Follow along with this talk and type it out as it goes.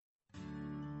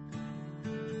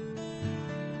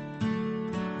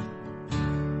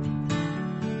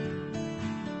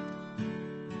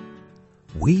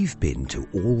We've been to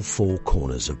all four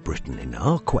corners of Britain in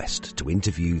our quest to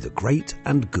interview the great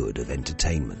and good of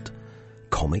entertainment.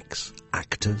 Comics,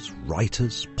 actors,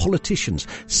 writers, politicians,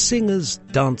 singers,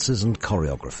 dancers and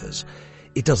choreographers.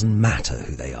 It doesn't matter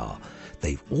who they are.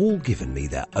 They've all given me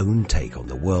their own take on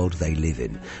the world they live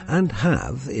in and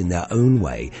have, in their own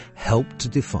way, helped to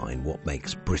define what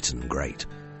makes Britain great.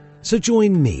 So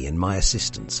join me and my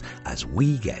assistants as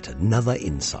we get another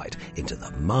insight into the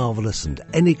marvellous and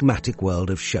enigmatic world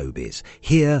of showbiz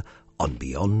here on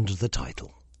Beyond the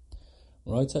Title.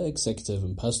 Writer, executive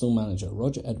and personal manager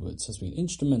Roger Edwards has been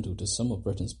instrumental to some of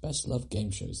Britain's best-loved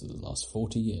game shows of the last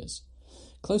 40 years.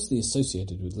 Closely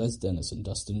associated with Les Dennis and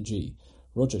Dustin G,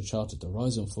 Roger charted the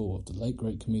rise and fall of the late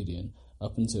great comedian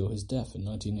up until his death in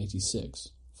 1986.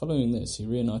 Following this, he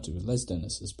reunited with Les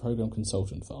Dennis as programme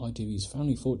consultant for ITV's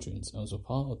Family Fortunes and was a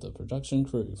part of the production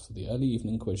crew for the early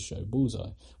evening quiz show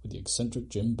Bullseye with the eccentric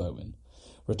Jim Bowen.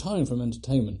 Retiring from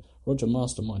entertainment, Roger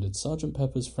masterminded Sgt.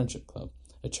 Pepper's Friendship Club,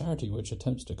 a charity which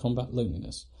attempts to combat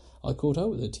loneliness. I caught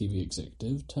up with a TV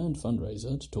executive turned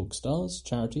fundraiser to talk stars,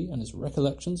 charity and his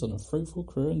recollections on a fruitful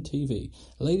career in TV.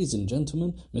 Ladies and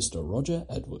gentlemen, Mr. Roger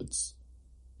Edwards.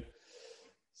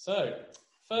 So,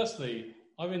 firstly,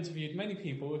 I've interviewed many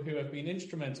people who have been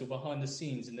instrumental behind the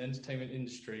scenes in the entertainment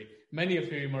industry, many of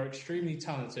whom are extremely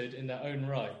talented in their own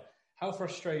right. How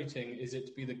frustrating is it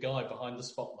to be the guy behind the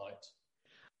spotlight?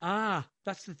 Ah,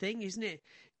 that's the thing, isn't it?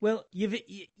 Well, you've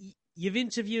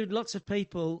interviewed lots of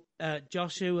people,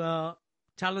 Josh, who are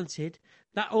talented.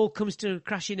 That all comes to a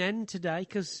crashing end today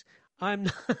because I'm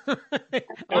not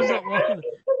one of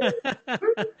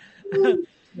them.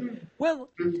 Well,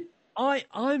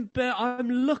 I'm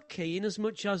lucky in as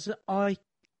much as I've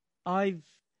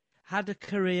had a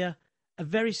career, a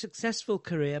very successful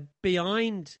career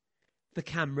behind the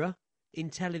camera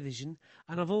in television,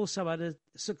 and I've also had a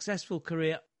successful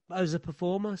career as a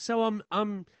performer. So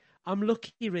I'm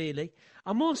lucky, really.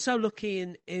 I'm also lucky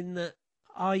in that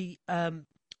I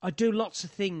do lots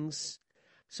of things,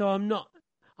 so I'm not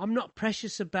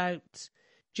precious about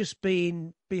just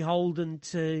being beholden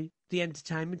to the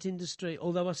entertainment industry,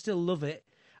 although I still love it.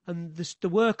 And the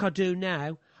work I do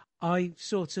now, I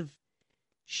sort of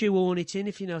shoehorn it in,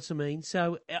 if you know what I mean.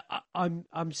 So I'm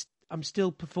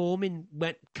still performing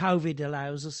when COVID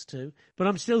allows us to, but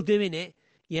I'm still doing it.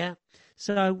 Yeah.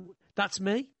 So that's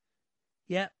me.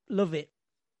 Yeah, love it.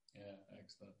 Yeah,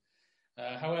 excellent.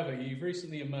 However, you've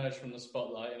recently emerged from the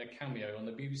spotlight in a cameo on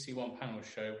the BBC One panel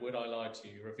show Would I Lie to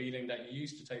You, revealing that you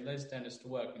used to take Les Dennis to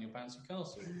work on your bouncy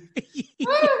castle.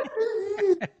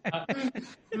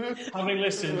 Having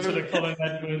listened to the Colin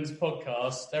Edmonds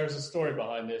podcast, there is a story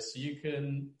behind this.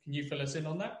 Can you fill us in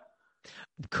on that?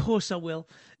 Of course I will.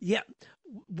 Yeah,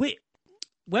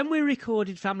 when we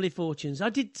recorded Family Fortunes, I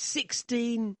did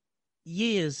 16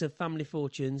 years of Family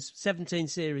Fortunes, 17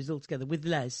 series altogether with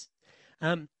Les.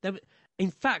 In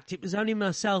fact, it was only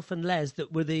myself and Les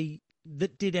that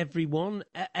did everyone.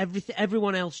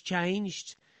 Everyone else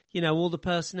changed. You know, all the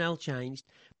personnel changed.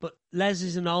 But Les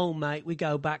is an old mate. We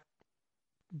go back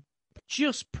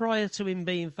just prior to him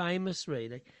being famous,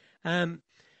 really. But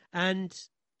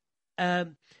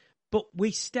we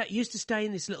used to stay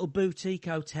in this little boutique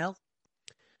hotel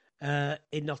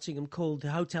in Nottingham called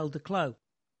the Hotel de Clos.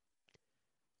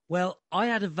 Well, I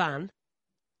had a van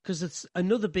because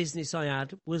another business I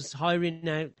had was hiring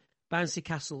out bouncy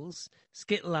castles,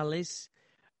 skittle alleys,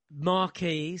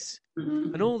 marquees,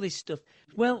 and all this stuff.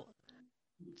 Well,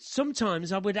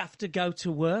 sometimes I would have to go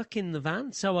to work in the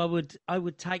van, so I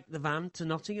would take the van to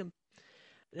Nottingham.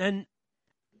 And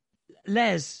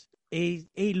Les, he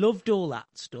loved all that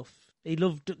stuff. He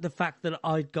loved the fact that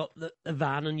I'd got the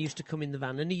van and used to come in the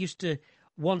van, and he used to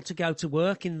want to go to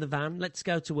work in the van. Let's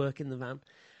go to work in the van.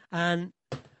 And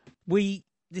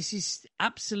this is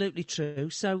absolutely true.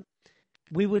 So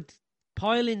we would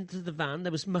pile into the van.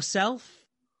 There was myself,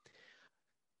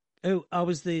 who I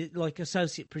was the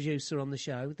associate producer on the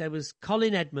show. There was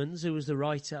Colin Edmonds, who was the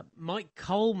writer, Mike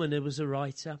Coleman, who was a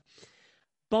writer,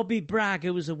 Bobby Bragg,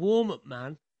 who was a warm-up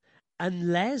man,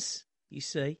 and Les, you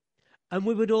see. And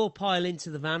we would all pile into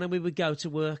the van and we would go to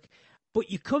work. But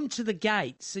you come to the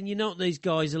gates, and you know what these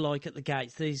guys are like at the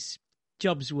gates, these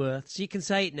Jobsworths. You can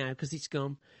say it now because it's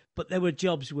gone, but they were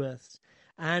Jobsworths.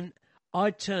 And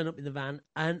I'd turn up in the van,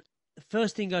 and the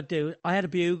first thing I'd do, I had a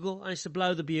bugle. I used to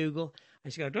blow the bugle. I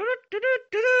used to go,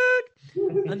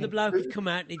 and the bloke would come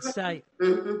out and he'd say,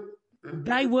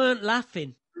 they weren't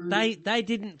laughing. They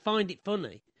didn't find it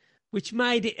funny, which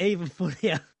made it even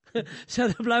funnier. So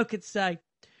the bloke would say,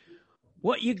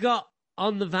 what you got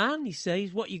on the van, he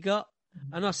says, what you got?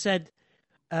 And I said,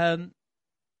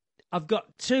 I've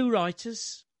got 2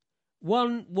 writers,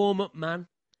 1 warm-up man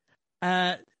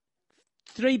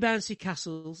 3 bouncy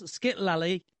castles, a skittle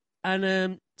alley, and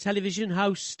a television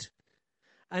host.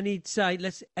 And he'd say,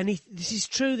 this is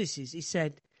true, this is. He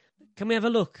said, can we have a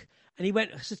look? And he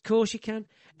went, I said, of course you can.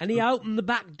 And he opened the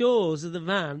back doors of the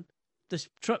van,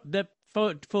 the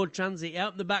Ford Transit. He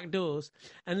opened the back doors,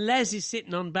 and Les is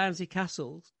sitting on bouncy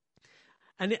castles.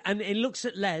 And he looks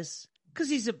at Les,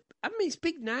 because it's a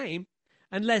big name.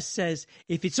 And Les says,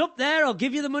 if it's up there, I'll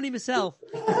give you the money myself.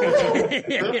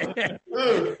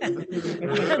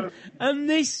 and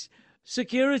this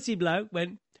security bloke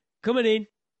went, coming in.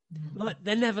 Like,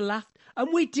 they never laughed.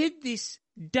 And we did this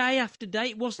day after day.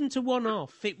 It wasn't a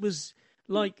one-off. It was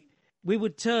like we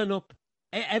would turn up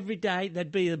every day.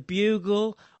 There'd be a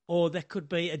bugle, or there could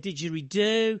be a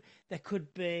didgeridoo. There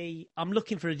could be... I'm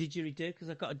looking for a didgeridoo because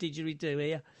I've got a didgeridoo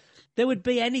here. There would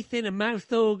be anything, a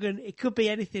mouth organ. It could be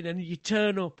anything, and you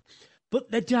turn up.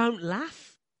 But they don't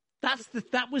laugh.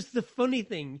 That was the funny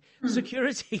thing.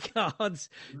 Security guards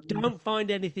don't find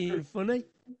anything funny.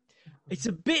 It's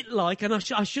a bit like, and I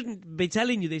shouldn't be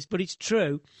telling you this, but it's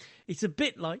true. It's a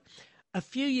bit like a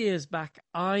few years back,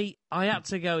 I had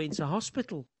to go into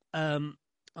hospital. I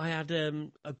had a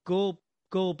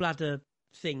gallbladder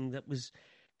thing that was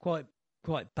quite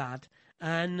bad,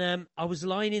 and I was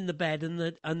lying in the bed,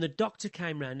 and the doctor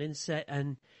came round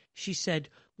and she said,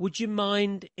 "Would you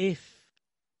mind if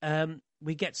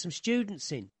we get some students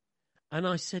in?" And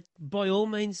I said, by all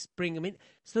means, bring them in.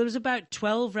 So there was about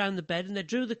 12 round the bed, and they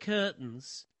drew the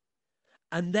curtains.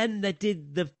 And then they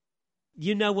did the,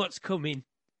 you know what's coming,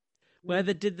 where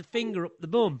they did the finger up the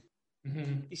bum.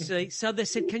 You see? So they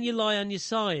said, can you lie on your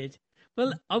side?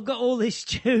 Well, I've got all these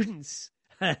students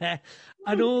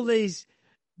and all these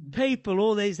people,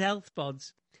 all these health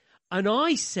pods. And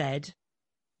I said,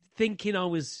 thinking I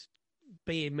was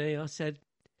being me, I said,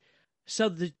 so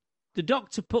the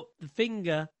doctor put the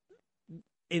finger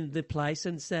in the place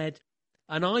and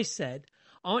I said,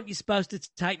 aren't you supposed to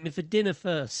take me for dinner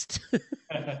first?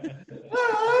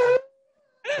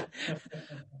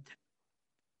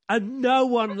 And no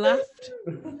one laughed.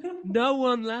 No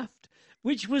one laughed,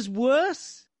 which was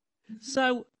worse.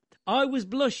 So I was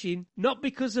blushing, not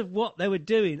because of what they were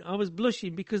doing. I was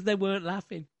blushing because they weren't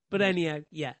laughing. But anyhow,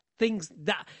 yeah, the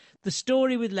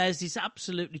story with Les is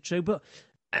absolutely true. But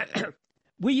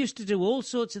we used to do all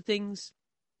sorts of things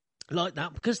like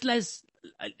that, because Les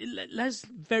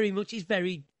very much he's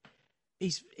very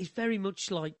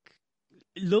much like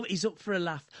he's up for a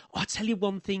laugh. I'll tell you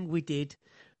one thing we did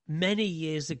many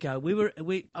years ago.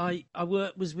 I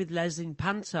was with Les in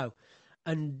Panto,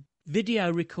 and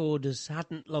video recorders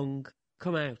hadn't long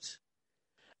come out.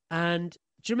 And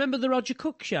do you remember the Roger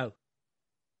Cook show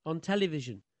on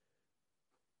television?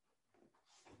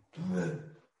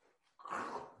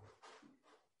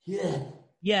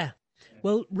 Yeah.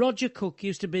 Well, Roger Cook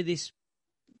used to be this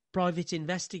private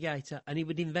investigator, and he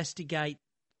would investigate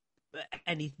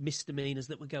any misdemeanors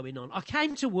that were going on. I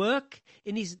came to work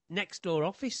in his next door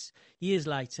office years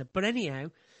later. But anyhow,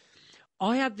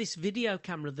 I had this video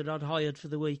camera that I'd hired for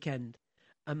the weekend,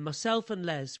 and myself and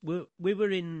Les, we were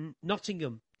in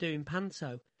Nottingham doing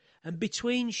Panto. And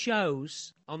between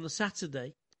shows on the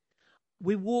Saturday,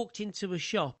 we walked into a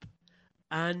shop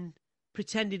and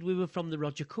pretended we were from the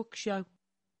Roger Cook show.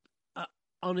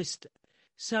 Honest.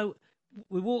 So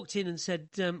we walked in and said,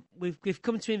 we've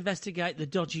come to investigate the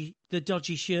dodgy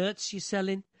shirts you're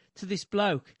selling to this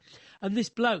bloke. And this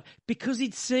bloke, because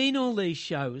he'd seen all these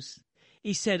shows,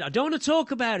 he said, I don't want to talk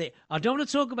about it. I don't want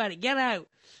to talk about it. Get out.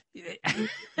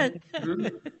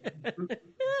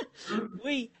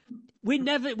 We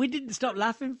didn't stop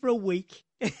laughing for a week.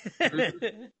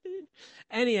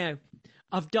 Anyhow,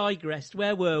 I've digressed.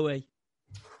 Where were we?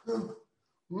 Why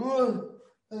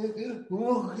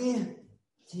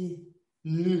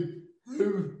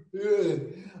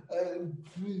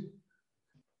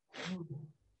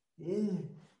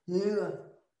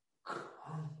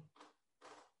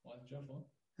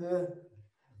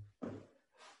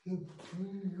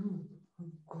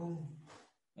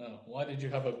did you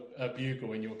have a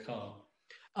bugle in your car?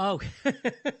 Oh,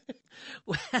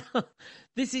 well,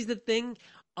 this is the thing.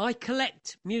 I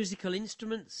collect musical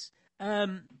instruments.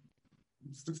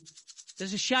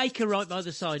 There's a shaker right by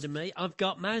the side of me. I've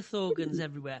got mouth organs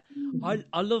everywhere.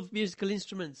 I love musical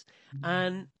instruments.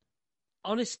 And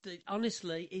honestly,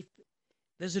 if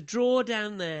there's a drawer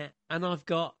down there and I've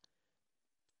got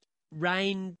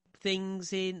rain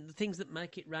things in, things that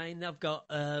make it rain, I've got,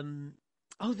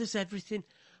 there's everything.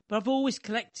 But I've always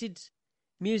collected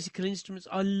musical instruments.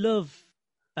 I love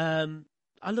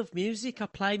music. I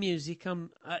play music.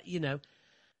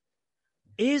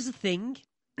 Here's the thing.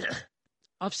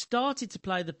 I've started to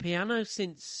play the piano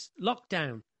since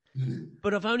lockdown.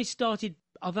 but I've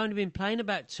only been playing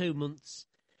about 2 months,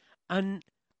 and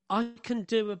I can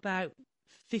do about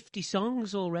 50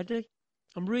 songs already.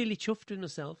 I'm really chuffed with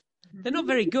myself. They're not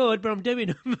very good, but I'm doing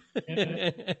them.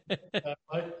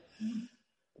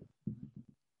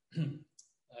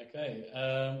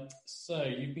 Okay, so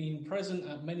you've been present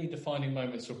at many defining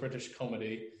moments for British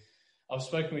comedy. I've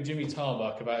spoken with Jimmy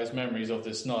Tarbuck about his memories of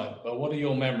this night, but what are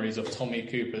your memories of Tommy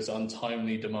Cooper's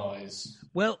untimely demise?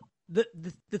 Well,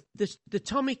 the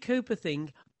Tommy Cooper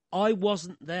thing, I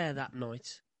wasn't there that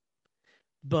night,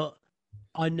 but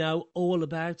I know all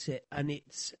about it, and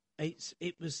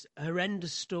it was a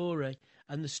horrendous story,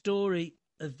 and the story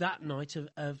of that night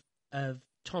of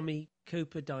Tommy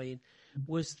Cooper dying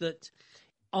was that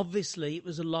obviously it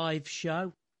was a live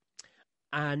show,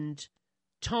 and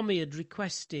Tommy had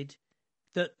requested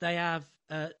that they have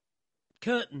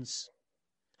curtains,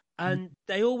 and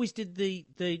they always did the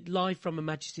Live from Her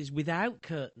Majesty's without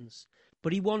curtains,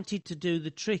 but he wanted to do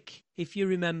the trick, if you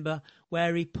remember,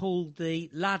 where he pulled the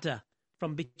ladder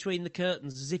from between the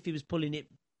curtains as if he was pulling it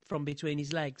from between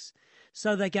his legs.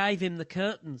 So they gave him the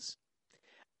curtains,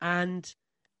 and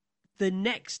the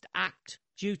next act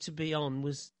due to be on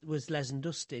was Les and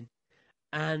Dustin,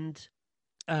 and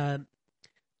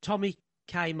Tommy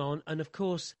came on, and of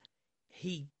course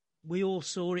we all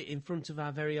saw it in front of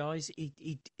our very eyes.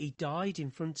 He died in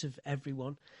front of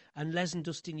everyone, and Les and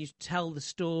Dustin used to tell the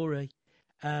story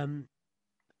a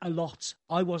lot.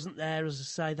 I wasn't there, as I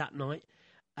say, that night.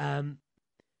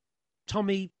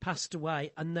 Tommy passed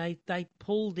away, and they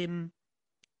pulled him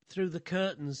through the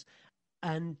curtains,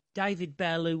 and David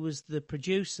Bell, who was the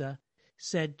producer,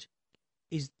 said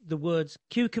the words,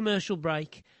 "Cue commercial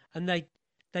break," and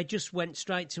they just went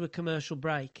straight to a commercial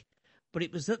break. But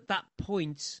it was at that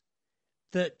point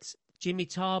that Jimmy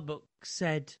Tarbuck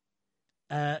said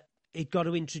he'd got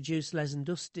to introduce Les and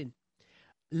Dustin.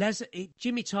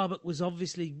 Jimmy Tarbuck was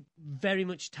obviously very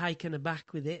much taken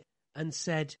aback with it and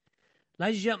said,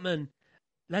 "Ladies and gentlemen,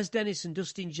 Les Dennis and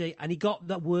Dustin G," and he got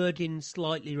the wording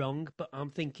slightly wrong, but I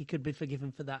think he could be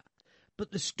forgiven for that.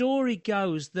 But the story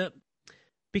goes that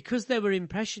because they were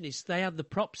impressionists, they had the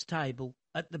props table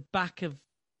at the back of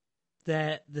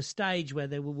the stage where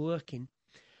they were working,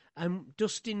 and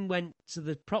Dustin went to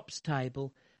the props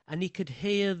table and he could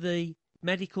hear the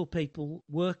medical people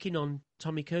working on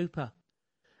Tommy Cooper,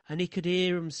 and he could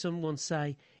hear someone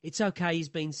say, "It's okay, he's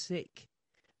been sick,"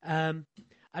 and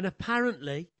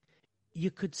apparently you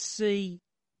could see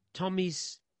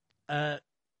Tommy's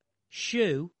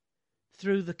shoe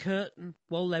through the curtain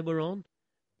while they were on.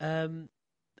 That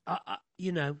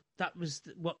was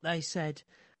what they said.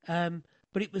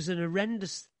 But it was an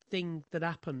horrendous thing that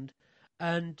happened,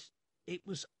 and it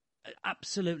was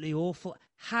absolutely awful.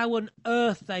 How on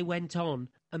earth they went on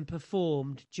and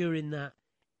performed during that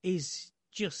is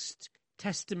just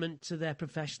testament to their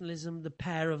professionalism. The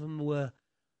pair of them were,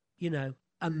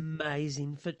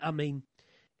 amazing.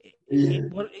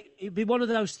 It'd be one of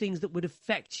those things that would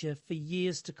affect you for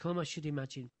years to come, I should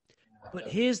imagine.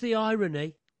 But here's the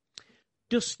irony.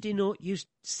 Dustin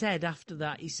said after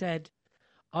that, he said,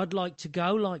 "I'd like to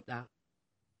go like that.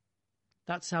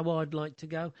 That's how I'd like to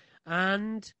go."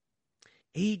 And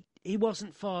he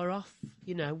wasn't far off.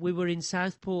 We were in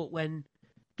Southport when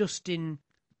Dustin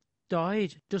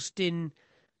died. Dustin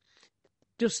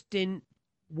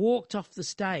walked off the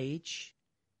stage.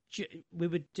 We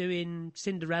were doing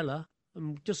Cinderella,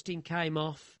 and Dustin came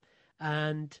off,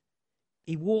 and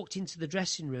he walked into the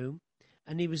dressing room,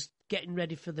 and he was getting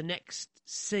ready for the next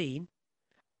scene,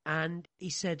 and he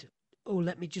said, "Oh,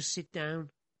 let me just sit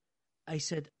down." I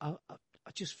said, I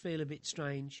just feel a bit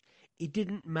strange. He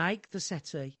didn't make the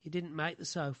settee, he didn't make the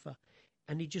sofa,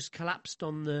 and he just collapsed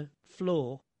on the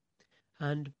floor,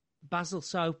 and Basil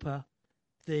Soper,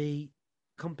 the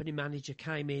company manager,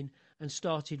 came in and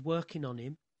started working on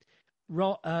him.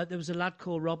 There was a lad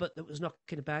called Robert that was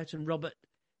knocking about, and Robert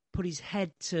put his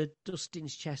head to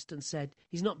Dustin's chest and said,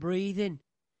 "He's not breathing.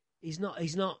 He's not,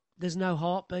 there's no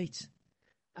heartbeat."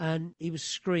 And he was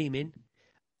screaming.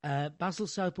 Basil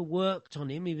Soper worked on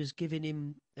him. He was giving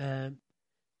him,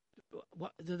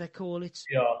 what do they call it?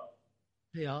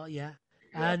 PR, yeah.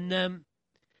 And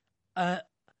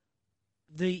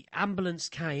the ambulance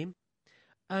came,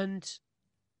 and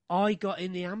I got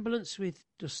in the ambulance with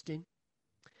Dustin.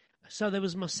 So there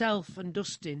was myself and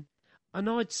Dustin, and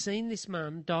I'd seen this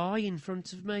man die in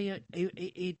front of me.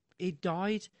 He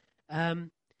died.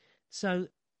 So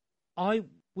I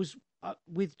was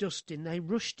with Dustin. They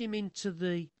rushed him into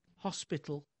the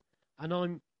hospital, and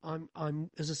I'm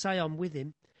as I say, I'm with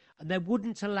him, and they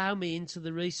wouldn't allow me into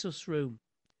the resus room.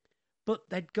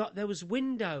 but there was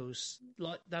windows,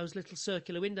 like those little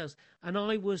circular windows, and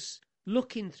I was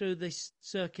looking through these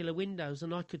circular windows,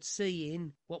 and I could see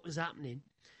in what was happening.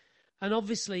 And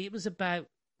obviously, it was about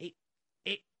it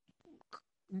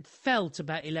felt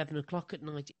about 11 o'clock at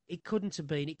night. It couldn't have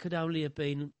been. It could only have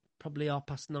been probably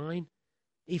 9:30,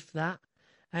 if that.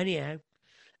 Anyhow,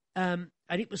 and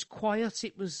it was quiet.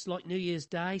 It was like New Year's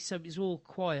Day, so it was all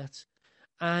quiet,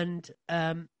 and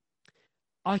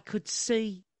I could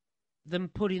see them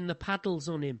putting the paddles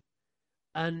on him,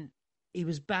 and he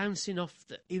was bouncing off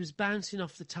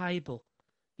the table.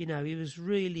 You know, he was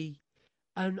really,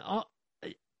 and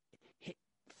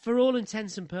for all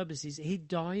intents and purposes, he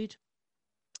died.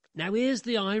 Now, here's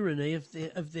the irony of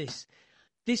this.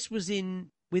 This was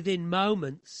within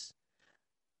moments,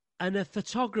 and a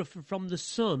photographer from The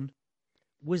Sun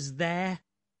was there.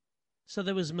 So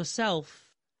there was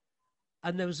myself,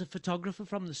 and there was a photographer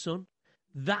from The Sun.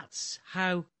 That's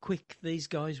how quick these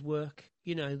guys work.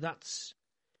 You know, that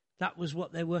was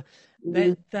what they were.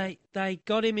 They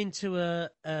got him into a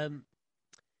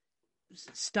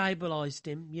stabilised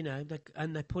him, you know,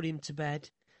 and they put him to bed.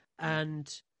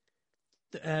 And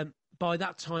by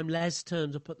that time, Les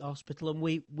turned up at the hospital, and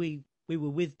we were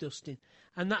with Dustin.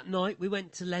 And that night, we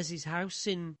went to Les's house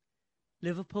in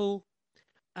Liverpool,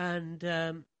 and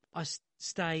I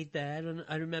stayed there. And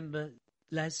I remember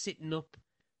Les sitting up.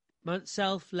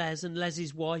 Myself, Les, and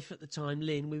Les's wife at the time,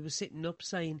 Lynn, we were sitting up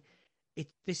saying,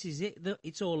 "This is it.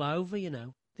 It's all over. You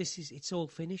know, it's all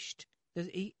finished.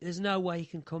 There's no way he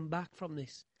can come back from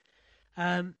this."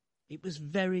 It was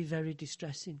very, very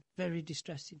distressing. Very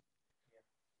distressing.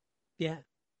 Yeah.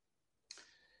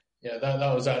 Yeah,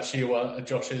 that was actually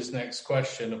Josh's next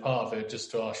question. A part of it,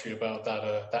 just to ask you about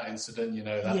that incident. You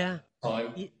know, that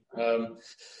time.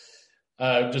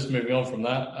 Just moving on from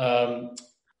that.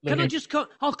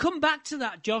 I'll come back to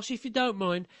that, Josh, if you don't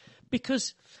mind,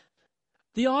 because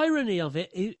the irony of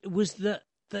it was that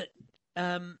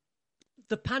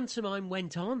the pantomime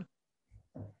went on.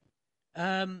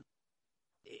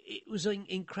 It was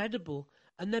incredible,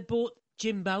 and they brought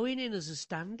Jim Bowen in as a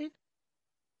stand-in.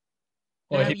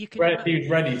 Well, he was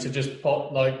ready to just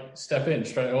step in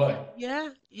straight away.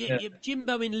 Yeah. Jim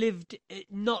Bowen lived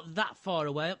not that far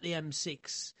away up the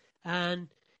M6,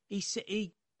 and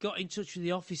he got in touch with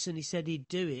the office and he said he'd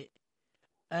do it.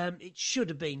 It should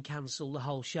have been cancelled. The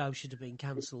whole show should have been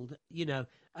cancelled, you know.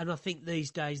 And I think these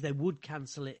days they would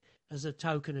cancel it as a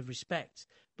token of respect,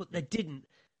 but they didn't.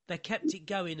 They kept it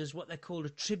going as what they call a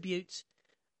tribute.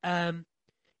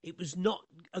 It was not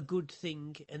a good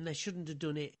thing, and they shouldn't have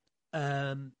done it.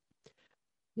 I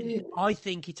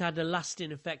think it had a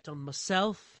lasting effect on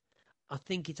myself. I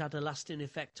think it had a lasting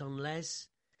effect on Les.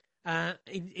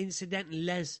 Incidentally,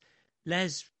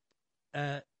 Les,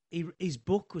 his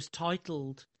book was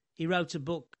titled. He wrote a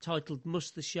book titled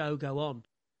 "Must the Show Go On?"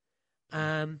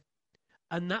 And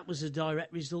that was a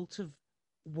direct result of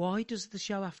why does the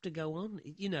show have to go on?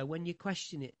 You know, when you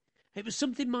question it, it was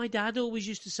something my dad always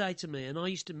used to say to me, and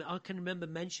I can remember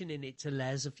mentioning it to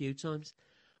Les a few times.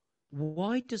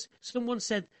 Why does someone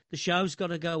said the show's got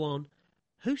to go on?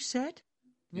 Who said?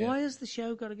 Yeah. Why has the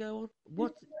show got to go on?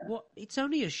 What? It's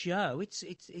only a show. It's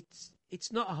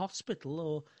not a hospital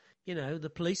or, you know, the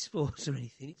police force or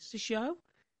anything. It's a show.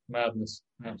 Madness.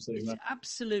 Absolutely. It's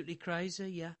absolutely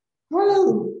crazy, yeah.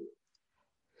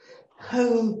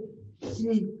 How did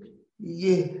you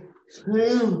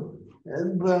feel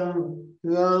about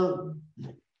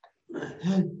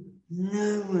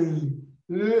knowing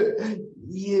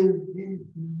you've been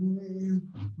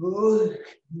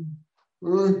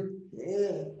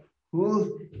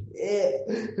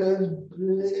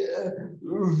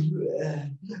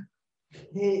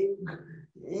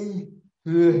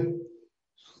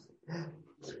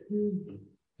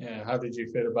Yeah, how did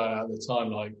you feel about it at the time,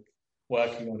 like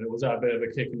working on it? Was that a bit of a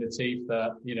kick in the teeth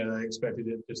that, you know, they expected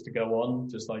it just to go on,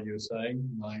 just like you were saying?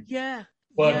 Like,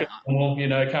 work on, you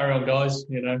know, carry on, guys.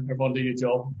 You know, everyone do your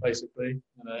job, basically.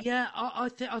 You know? Yeah,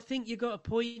 I think you got a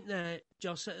point there,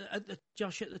 Josh. At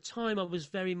the time, I was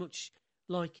very much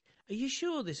like, "Are you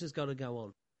sure this has got to go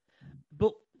on?"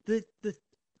 But the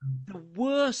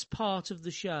worst part of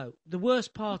the show, the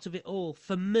worst part of it all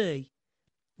for me,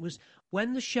 was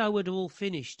when the show had all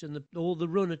finished and all the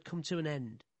run had come to an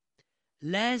end.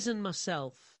 Les and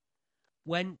myself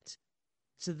went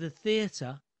to the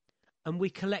theatre and we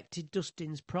collected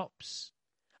Dustin's props,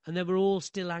 and they were all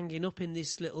still hanging up in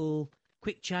this little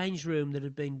quick change room that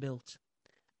had been built,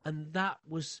 and that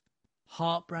was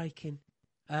heartbreaking.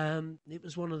 It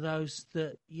was one of those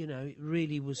that, you know, it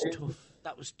really was tough.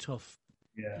 That was tough.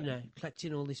 Yeah. You know,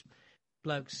 collecting all these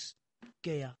blokes'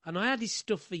 gear. And I had his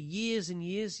stuff for years and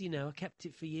years, you know, I kept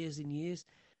it for years and years.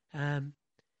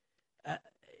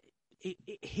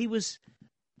 He was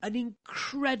an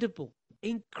incredible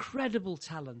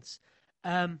talent.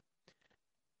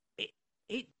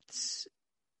 It's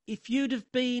if you'd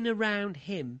have been around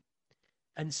him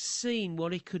and seen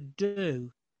what he could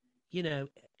do, you know,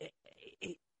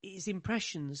 his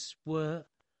impressions were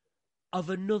of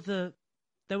another.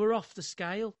 They were off the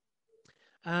scale.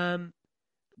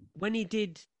 When he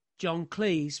did John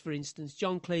Cleese, for instance,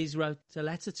 John Cleese wrote a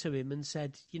letter to him and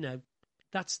said, you know,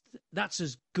 that's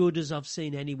as good as I've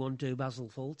seen anyone do Basil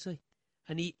Fawlty.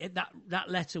 And that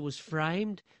letter was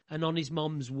framed and on his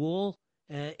mum's wall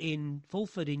in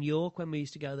Fulford in York when we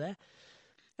used to go there.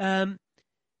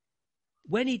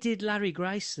 When he did Larry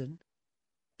Grayson,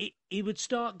 he would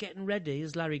start getting ready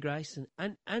as Larry Grayson,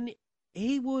 and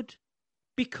he would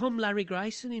become Larry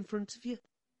Grayson in front of you.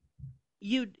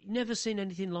 You'd never seen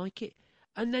anything like it.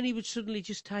 And then he would suddenly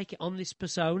just take it on this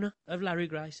persona of Larry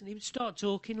Grayson. He would start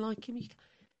talking like him.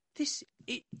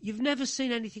 You've never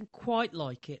seen anything quite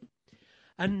like it.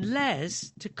 And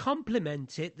Les, to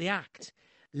complement it, the act,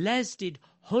 Les did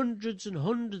hundreds and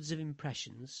hundreds of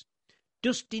impressions.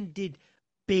 Dustin did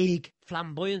big,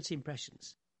 flamboyant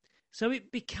impressions. So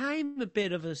it became a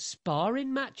bit of a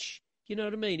sparring match. You know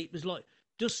what I mean? It was like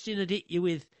Dustin had hit you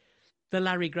with the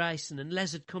Larry Grayson and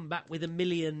Les had come back with a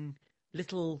million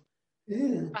little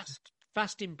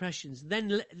fast impressions.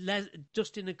 Then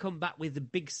Dustin had come back with the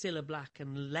big Cilla Black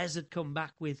and Les had come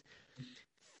back with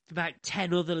about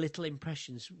 10 other little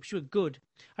impressions, which were good.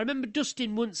 I remember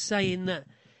Dustin once saying that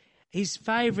his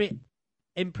favourite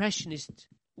impressionist,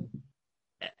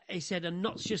 he said, I'm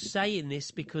not just saying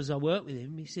this because I work with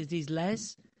him. He said, he's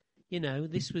Les. You know,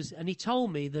 this was, and he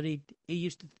told me that he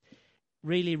used to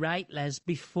really rate Les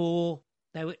before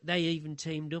they even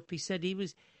teamed up. He said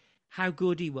how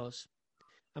good he was.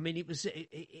 I mean, it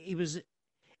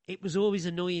was always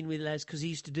annoying with Les because he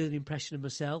used to do an impression of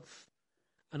myself,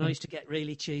 and I used to get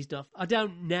really cheesed off. I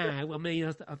don't now. I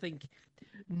mean, I think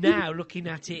now looking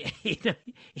at it, you know,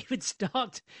 he would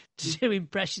start to do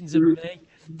impressions of me,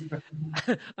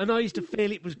 and I used to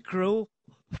feel it was cruel,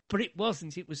 but it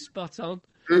wasn't. It was spot on.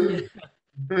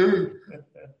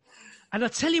 And I'll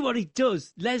tell you what he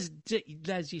does. Les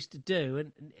used to do,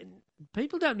 and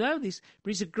people don't know this,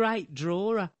 but he's a great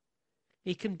drawer.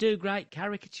 He can do great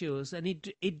caricatures, and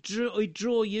he'd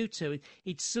draw you to it.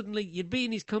 You'd be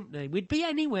in his company. We'd be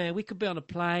anywhere. We could be on a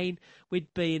plane.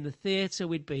 We'd be in the theatre.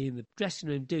 We'd be in the dressing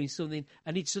room doing something,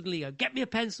 and he'd suddenly go, "Get me a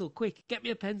pencil, quick! Get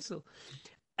me a pencil!"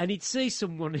 And he'd see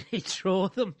someone and he'd draw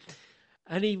them,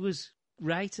 and he was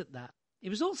great at that. He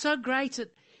was also great at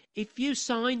if you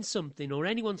signed something or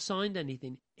anyone signed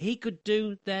anything, he could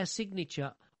do their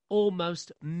signature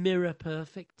almost mirror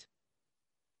perfect.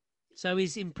 So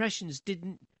his impressions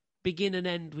didn't begin and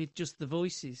end with just the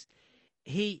voices.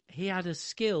 He had a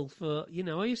skill for, you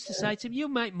know, I used to say to him, you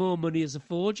make more money as a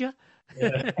forger.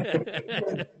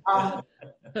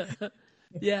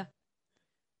 Yeah.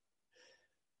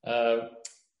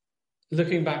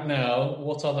 Looking back now,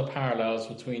 what are the parallels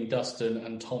between Dustin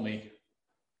and Tommy?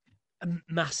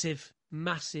 Massive.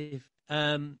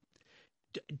 The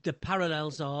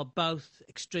parallels are both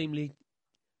extremely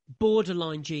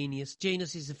borderline genius.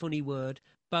 Genius is a funny word.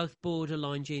 Both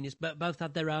borderline genius, but both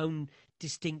had their own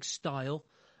distinct style.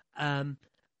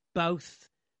 Both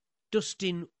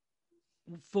Dustin,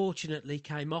 fortunately,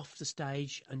 came off the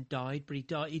stage and died, but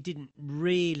he didn't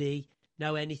really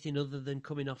know anything other than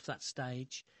coming off that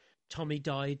stage. Tommy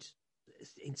died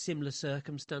in similar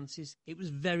circumstances. It was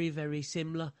very, very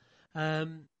similar.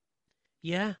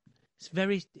 Yeah, it's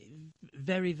very,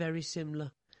 very, very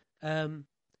similar.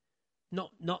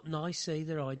 Not nice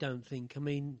either, I don't think. I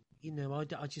mean, you know,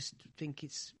 I just think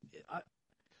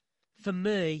for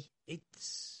me,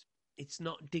 it's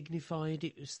not dignified.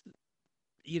 It was,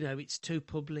 you know, it's too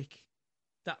public.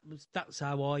 That's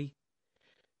how I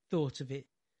thought of it.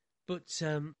 But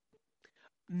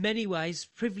many ways,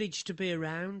 privileged to be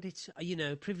around. It's, you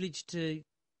know, privileged to,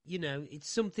 you know, it's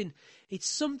something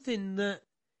that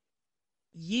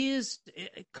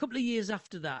a couple of years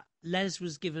after that, Les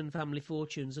was given Family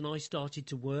Fortunes and I started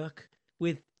to work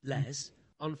with Les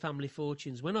on Family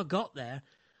Fortunes. When I got there,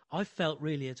 I felt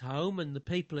really at home, and the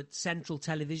people at Central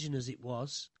Television, as it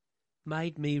was,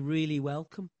 made me really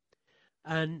welcome.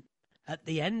 And at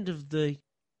the end of the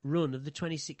run of the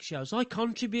 26 shows, I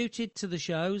contributed to the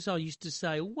shows. I used to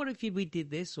say, what if we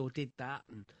did this or did that?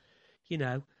 And, you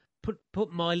know,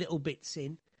 put my little bits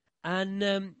in. And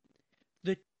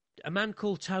a man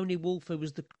called Tony Wolfe, who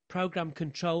was the programme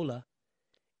controller,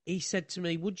 he said to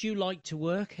me, would you like to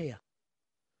work here?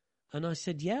 And I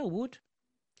said, yeah, I would.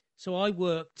 So I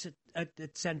worked at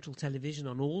Central Television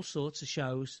on all sorts of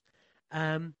shows,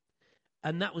 and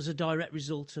that was a direct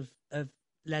result of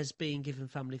Les being given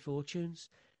Family Fortunes,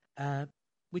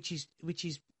 which is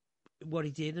what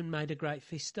he did and made a great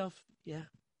fist of. Yeah.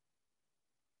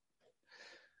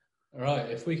 All right,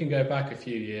 if we can go back a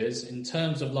few years, in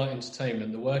terms of light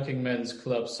entertainment, the working men's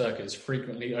club circuit is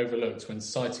frequently overlooked when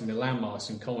citing the landmarks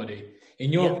in comedy.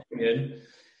 In your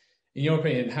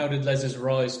opinion, how did Les's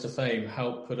rise to fame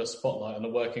help put a spotlight on the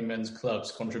working men's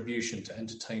club's contribution to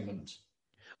entertainment?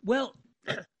 Well,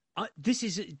 this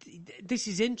is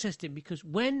interesting because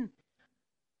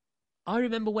I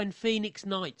remember when Phoenix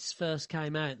Nights first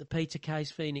came out, the Peter Case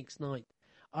Phoenix Night,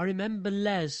 I remember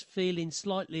Les feeling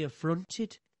slightly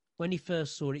affronted when he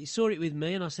first saw it. He saw it with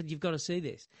me and I said, "You've got to see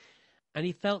this." And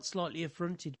he felt slightly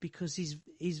affronted because he's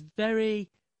very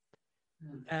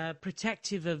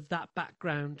protective of that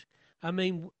background. I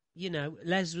mean, you know,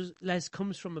 Les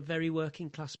comes from a very working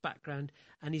class background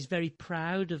and he's very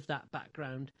proud of that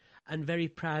background and very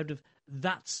proud of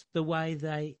that's the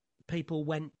way people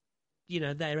went, you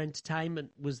know, their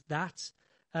entertainment was that.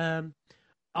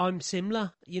 I'm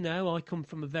similar, you know, I come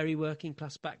from a very working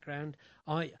class background.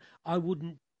 I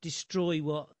wouldn't destroy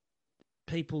what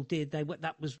people did.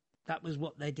 That was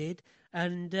what they did,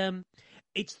 and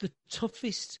it's the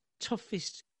toughest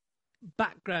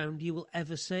background you will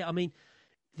ever see. I mean,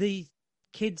 the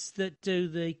kids that do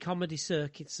the comedy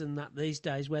circuits and that these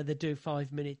days, where they do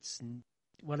 5 minutes and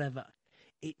whatever,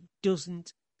 it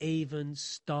doesn't even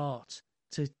start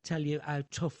to tell you how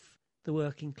tough the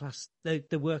working class,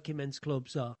 the working men's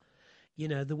clubs are. You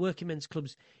know, the working men's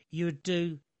clubs, you could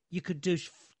do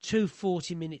 2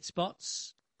 40-minute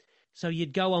spots. So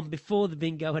you'd go on before the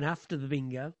bingo and after the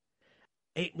bingo.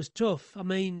 It was tough. I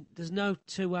mean, there's no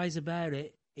two ways about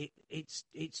it.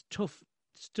 It's tough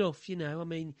stuff, you know. I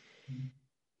mean,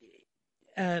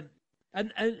 and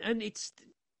it's,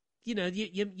 you know,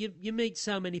 you meet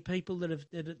so many people that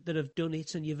have done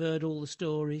it, and you've heard all the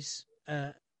stories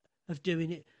of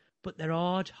doing it. But they're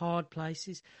hard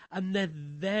places, and they're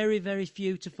very, very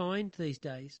few to find these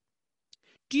days.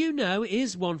 Do you know,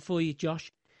 here's one for you,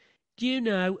 Josh. Do you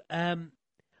know,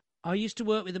 I used to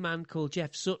work with a man called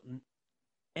Jeff Sutton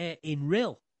in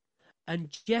Rill,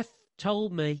 and Jeff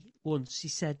told me once, he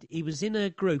said he was in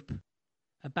a group,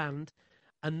 a band,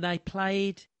 and they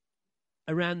played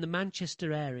around the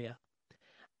Manchester area.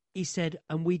 He said,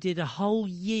 and we did a whole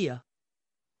year,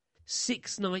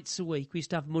 6 nights a week. We used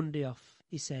to have Monday off.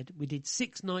 He said, we did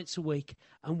 6 nights a week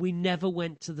and we never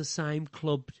went to the same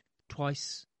club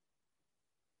twice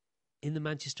in the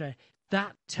Manchester area.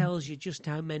 That tells you just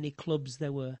how many clubs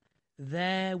there were.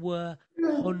 There were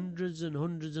hundreds and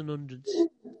hundreds and hundreds,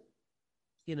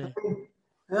 you know.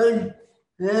 And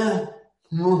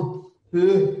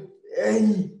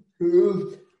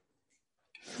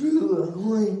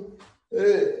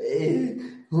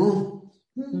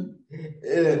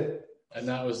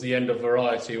that was the end of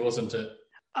Variety, wasn't it?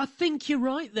 I think you're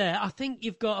right there. I think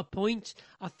you've got a point.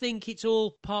 I think it's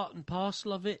all part and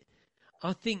parcel of it.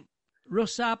 I think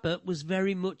Russ Abbott was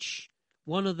very much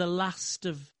one of the last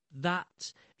of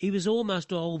that. He was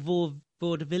almost all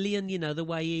vaudevillian, you know, the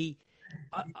way he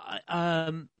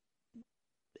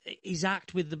his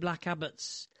act with the Black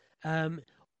Abbots.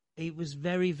 He was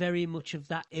very, very much of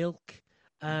that ilk,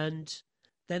 and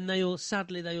then they all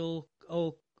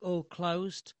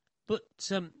closed. But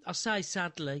I say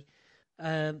sadly,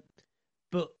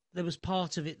 but there was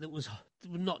part of it that was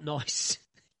not nice,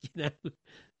 you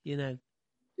know.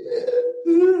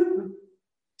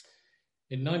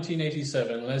 In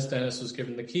 1987, Les Dennis was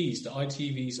given the keys to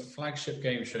ITV's flagship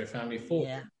game show, Family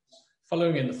Fortunes,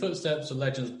 following in the footsteps of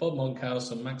legends Bob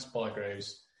Monkhouse and Max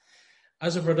Bygraves.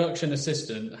 As a production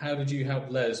assistant, how did you help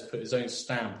Les put his own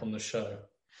stamp on the show?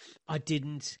 I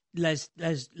didn't. Les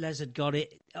had got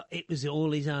it. It was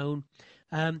all his own.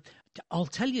 I'll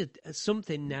tell you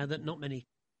something now that not many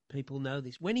people know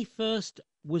this. When he first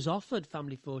was offered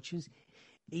Family Fortunes,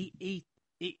 he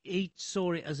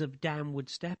saw it as a downward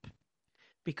step,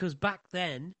 because back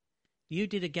then you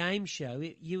did a game show.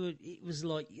 It was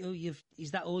like, oh,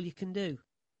 is that all you can do?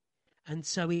 And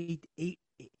so he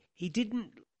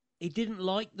didn't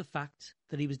like the fact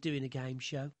that he was doing a game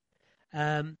show.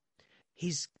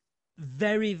 His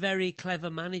very, very clever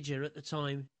manager at the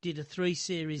time did a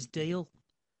 3-series deal.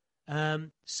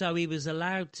 So he was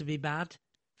allowed to be bad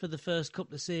for the first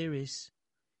couple of series,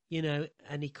 you know,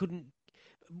 and he couldn't.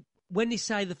 When you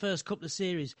say the first couple of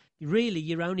series, really,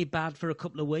 you're only bad for a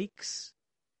couple of weeks.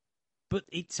 But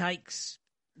it takes,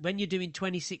 when you're doing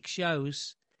 26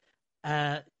 shows,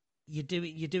 you're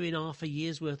doing half a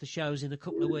year's worth of shows in a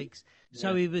couple of weeks.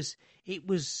 So it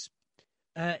was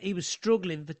he was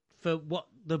struggling for what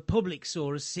the public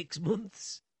saw as 6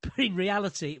 months, but in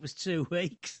reality it was 2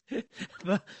 weeks.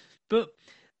 but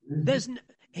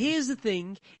here's the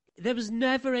thing: there was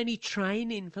never any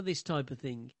training for this type of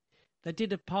thing. They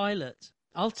did a pilot.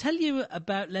 I'll tell you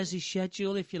about Leslie's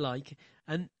schedule if you like,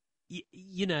 and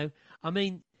you know, I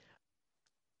mean,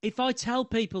 if I tell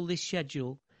people this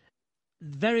schedule,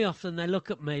 very often they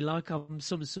look at me like I'm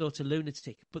some sort of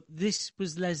lunatic. But this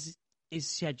was Leslie's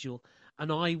schedule,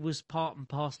 and I was part and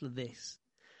parcel of this.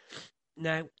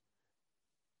 Now,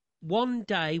 one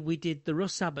day we did the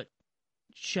Russ Abbott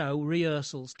show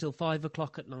rehearsals till 5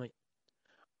 o'clock at night.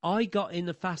 I got in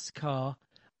a fast car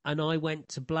and I went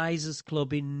to Blazers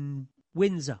Club in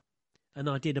Windsor, and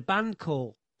I did a band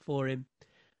call for him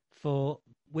for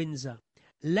Windsor.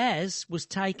 Les was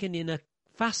taken in a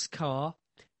fast car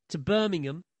to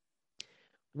Birmingham,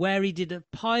 where he did a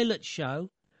pilot show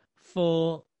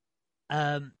for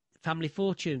Family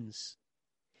Fortunes.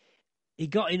 He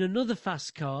got in another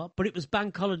fast car, but it was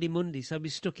Bank Holiday Monday, so he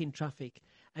was stuck in traffic,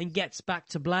 and gets back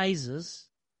to Blazers.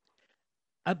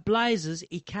 At Blazers,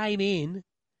 he came in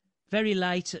very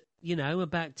late,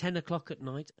 about 10 o'clock at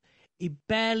night. He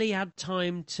barely had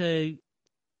time to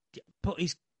put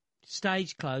his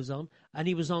stage clothes on, and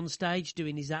he was on stage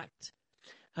doing his act.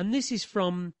 And this is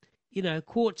from,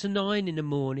 9:15 in the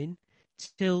morning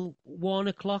till 1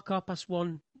 o'clock,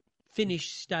 1:30,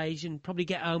 finish stage, and probably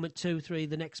get home at 2, 3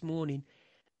 the next morning.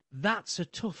 That's a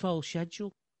tough old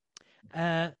schedule.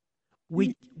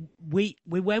 We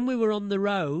when we were on the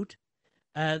road,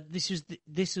 this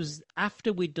was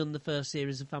after we'd done the first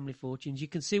series of Family Fortunes. You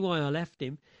can see why I left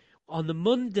him. On the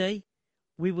Monday,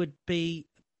 we would be.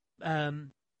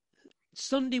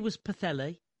 Sunday was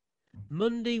Pathelli.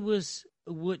 Monday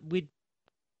we'd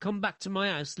come back to my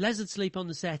house. Les would sleep on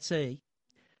the settee.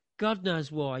 God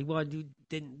knows why. Why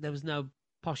there was no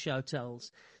posh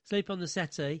hotels. Sleep on the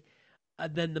settee.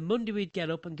 And then the Monday we'd get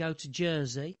up and go to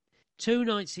Jersey. 2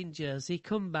 nights in Jersey,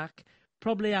 come back,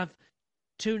 probably have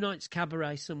 2 nights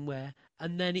cabaret somewhere,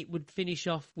 and then it would finish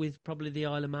off with probably the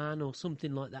Isle of Man or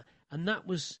something like that. And that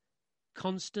was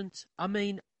constant. I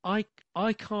mean, I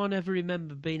can't ever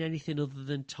remember being anything other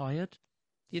than tired,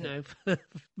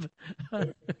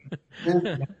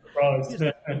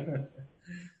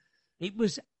 It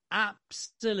was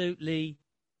absolutely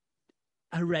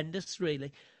horrendous,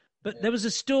 really. But there was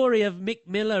a story of Mick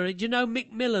Miller. Do you know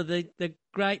Mick Miller, the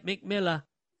great Mick Miller?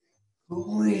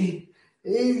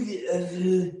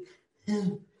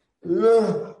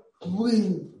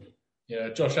 Yeah,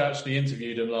 Josh actually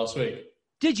interviewed him last week.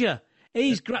 Did you?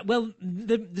 He's great. Well,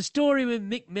 the story with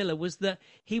Mick Miller was that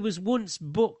he was once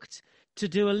booked to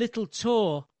do a little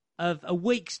tour of a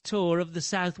week's tour of the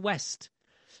Southwest.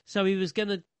 So he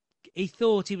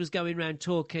thought he was going around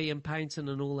Torquay and Paynton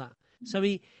and all that. So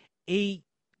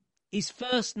his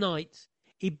first night,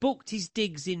 he booked his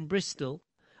digs in Bristol,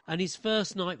 and his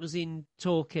first night was in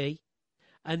Torquay,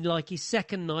 and like his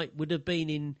second night would have been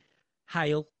in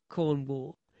Hale,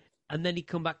 Cornwall, and then he'd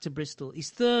come back to Bristol. His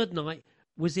third night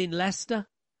was in Leicester,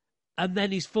 and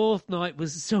then his fourth night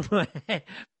was somewhere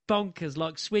bonkers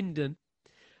like Swindon.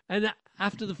 And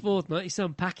after the fourth night, he said,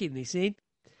 "I'm packing this in."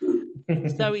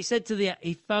 So he said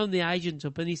he phoned the agent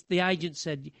up, and the agent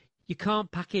said, "You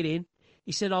can't pack it in."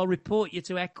 He said, "I'll report you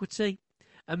to Equity."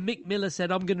 And Mick Miller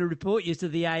said, "I'm going to report you to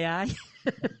the AA."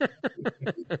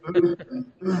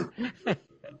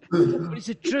 But it's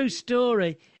a true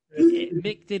story.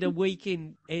 Mick did a week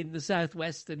in the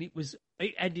Southwest, and it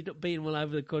ended up being all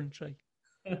over the country.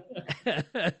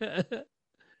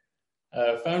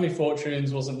 Family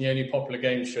Fortunes wasn't the only popular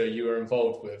game show you were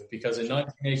involved with, because in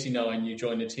 1989 you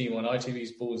joined a team on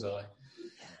ITV's Bullseye.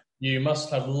 You must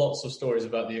have lots of stories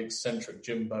about the eccentric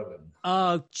Jim Bowen.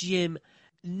 Oh, Jim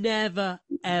never,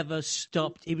 ever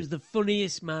stopped. He was the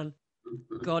funniest man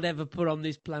God ever put on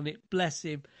this planet. Bless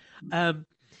him.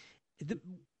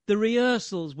 The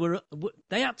rehearsals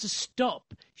they had to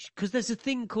stop because there's a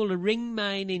thing called a ring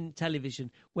main in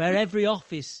television where every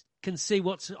office can see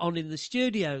what's on in the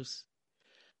studios.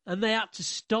 And they had to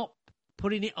stop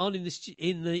putting it on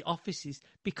in the offices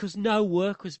because no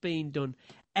work was being done.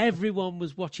 Everyone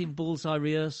was watching Bullseye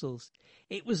rehearsals.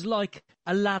 It was like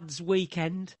a lad's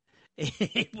weekend.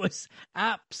 It was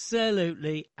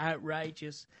absolutely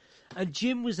outrageous. And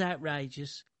Jim was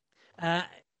outrageous.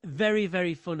 Very,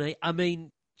 very funny. I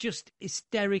mean, just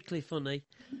hysterically funny.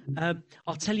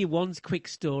 I'll tell you one quick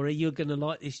story. You're going to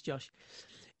like this, Josh.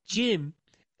 Jim,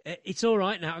 it's all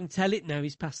right now. I can tell it now.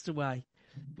 He's passed away.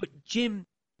 But Jim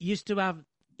used to have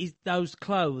those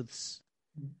clothes,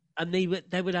 and they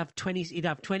would have 20. He'd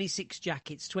have 26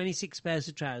 jackets, 26 pairs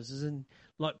of trousers, and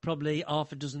like probably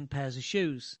half a dozen pairs of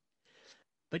shoes.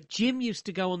 But Jim used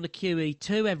to go on the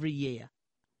QE2 every year.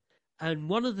 And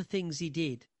one of the things he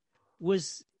did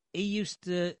was he used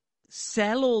to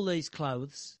sell all these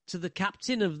clothes to the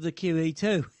captain of the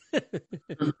QE2.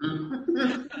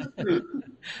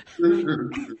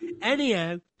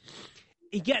 Anyhow,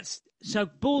 so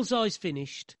Bullseye's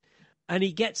finished, and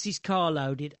he gets his car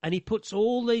loaded, and he puts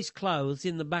all these clothes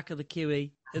in the back of the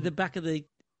QE, at the back of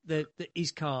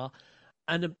his car,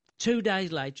 and 2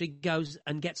 days later he goes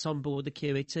and gets on board the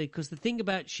QE2, because the thing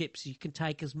about ships is you can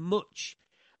take as much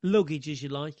luggage as you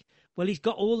like. Well, he's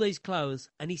got all these clothes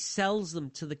and he sells them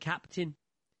to the captain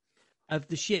of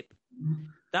the ship.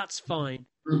 That's fine.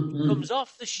 He comes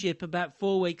off the ship about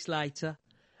 4 weeks later,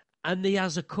 and he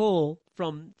has a call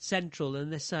from Central,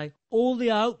 and they say, all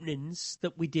the openings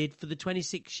that we did for the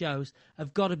 26 shows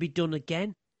have got to be done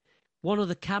again. One of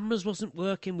the cameras wasn't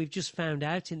working, we've just found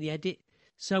out in the edit,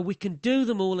 so we can do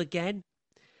them all again.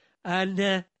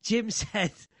 And Jim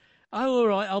said, oh, all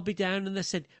right, I'll be down. And they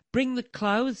said, bring the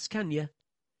clothes, can you?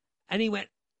 And he went,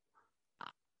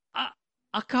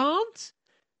 I can't.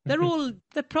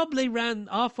 They're probably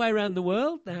halfway around the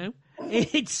world now.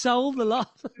 He'd sold a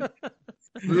lot.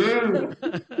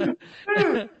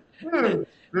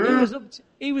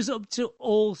 He was up to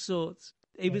all sorts.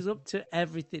 He was up to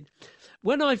everything.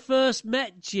 When I first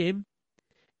met Jim,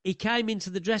 he came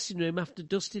into the dressing room after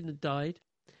Dustin had died,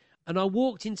 and I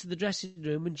walked into the dressing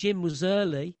room and Jim was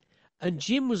early, and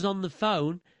Jim was on the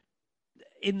phone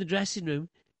in the dressing room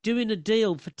doing a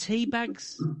deal for tea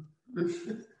bags.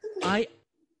 I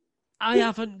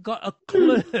haven't got a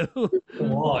clue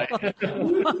Why?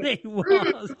 what it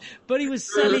was, but he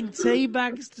was selling tea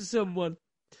bags to someone.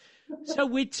 So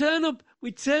we turn up for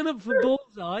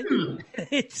Bullseye.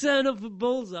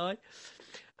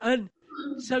 And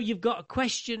so you've got a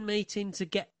question meeting to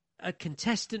get a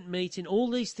contestant meeting.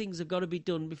 All these things have got to be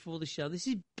done before the show. This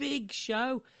is a big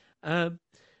show. And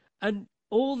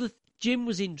all the Jim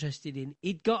was interested in,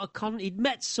 he'd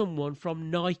met someone from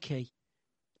Nike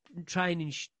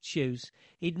training shoes.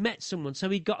 He'd met someone, so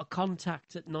he'd got a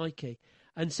contact at Nike.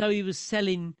 And so he was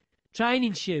selling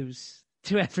training shoes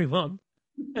to everyone.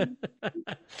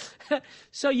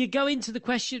 So you go into the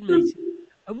question meeting,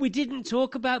 and we didn't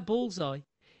talk about Bullseye.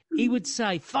 He would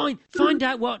say, find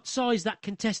out what size that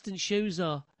contestant's shoes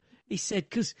are. He said,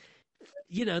 because,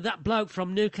 that bloke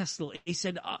from Newcastle, he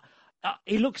said,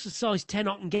 he looks a size 10,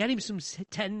 I can get him some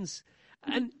 10s.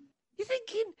 And you're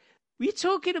thinking, we're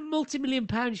talking a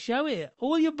multi-million-pound show here.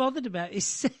 All you're bothered about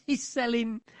is he's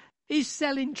selling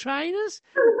trainers.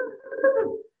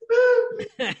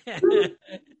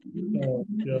 Oh,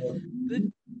 God.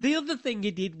 The other thing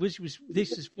he did was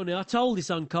this is funny. I told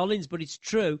this on Collins, but it's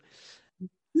true.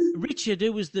 Richard,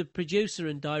 who was the producer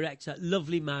and director,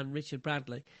 lovely man, Richard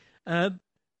Bradley.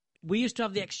 We used to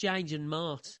have the Exchange and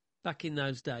Mart back in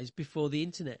those days before the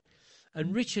internet,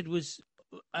 and Richard was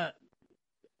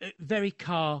very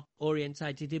car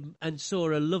orientated and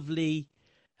saw a lovely.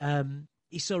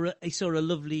 He saw a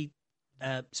lovely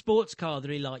sports car that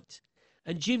he liked,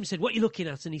 and Jim said, "What are you looking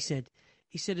at?" And he said,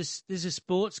 "There's a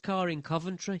sports car in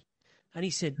Coventry," and he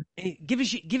said, "Give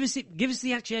us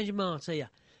the Exchange and Mart here,"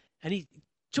 and he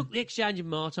took the Exchange and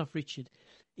Mart off Richard.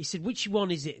 He said, "Which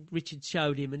one is it?" Richard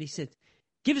showed him, and he said,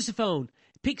 "Give us the phone."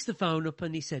 He picks the phone up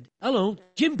and he said, "Hello,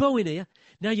 Jim Bowen here.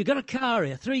 Now you got a car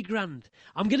here, $3,000.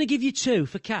 I'm going to give you 2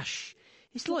 for cash."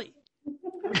 It's like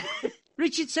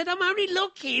Richard said, "I'm only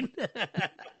looking."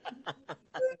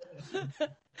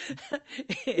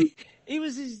 It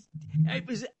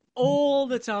was all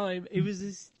the time. It was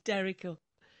hysterical.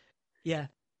 Yeah.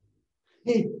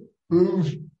 He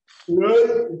was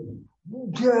what?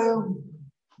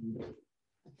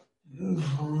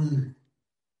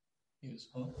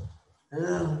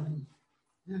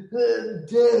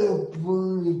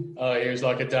 Oh, he was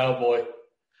like a Del Boy.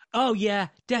 Oh, yeah,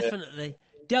 definitely.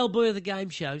 Del Boy of the game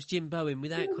shows, Jim Bowen,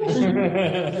 without question.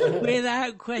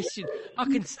 Without question. I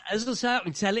can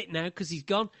tell it now because he's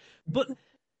gone. But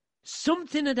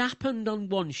something had happened on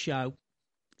one show,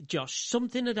 Josh.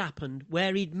 Something had happened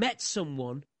where he'd met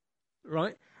someone,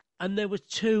 right? And there were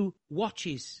 2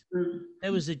 watches.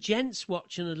 There was a gent's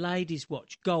watch and a lady's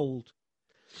watch, gold.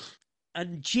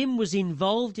 And Jim was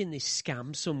involved in this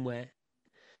scam somewhere.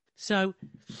 So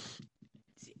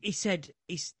he said,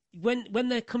 when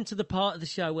they come to the part of the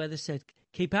show where they said,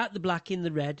 keep out the black in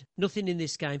the red, nothing in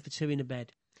this game for 2 in a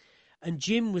bed. And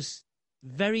Jim was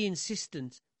very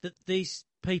insistent that these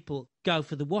people go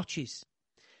for the watches.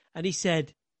 And he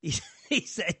said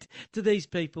to these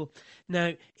people,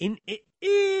 now, in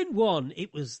 1,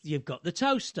 it was, you've got the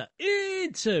toaster.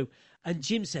 In 2, and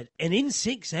Jim said, and in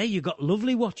 6, you've got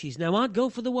lovely watches. Now, I'd go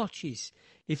for the watches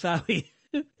if I were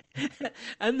you.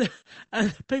 and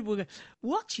people go,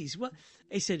 watches? What?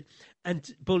 He said,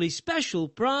 and Bully's special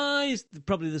prize,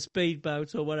 probably the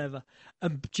speedboat or whatever.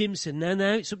 And Jim said, no,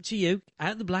 it's up to you.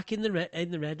 Out the black, in the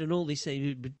red, and all this.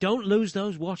 But don't lose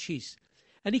those watches.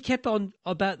 And he kept on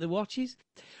about the watches.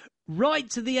 Right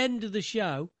to the end of the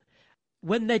show,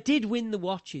 when they did win the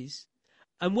watches,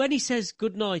 and when he says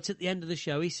good night at the end of the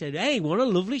show, he said, hey, what a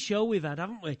lovely show we've had,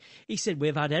 haven't we? He said,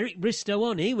 we've had Eric Bristow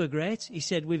on, he were great. He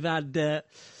said, we've won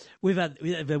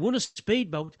a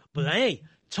speedboat, but hey,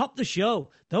 top the show.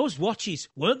 Those watches,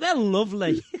 weren't they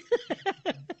lovely?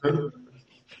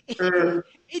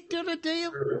 It done a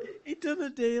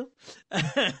deal.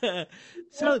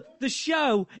 So the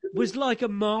show was like a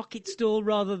market stall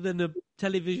rather than a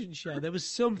television show. There was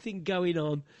something going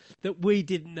on that we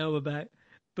didn't know about,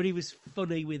 but he was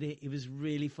funny with it. He was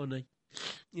really funny.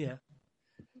 Yeah.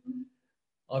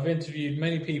 I've interviewed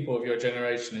many people of your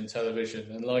generation in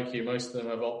television, and like you, most of them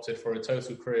have opted for a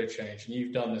total career change, and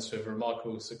you've done this with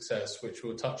remarkable success, which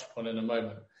we'll touch upon in a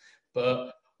moment.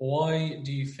 But why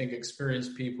do you think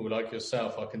experienced people like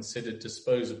yourself are considered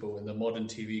disposable in the modern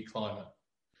TV climate?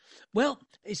 Well,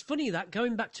 it's funny that,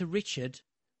 going back to Richard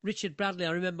Bradley,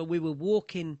 I remember we were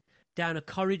walking down a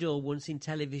corridor once in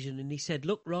television, and he said,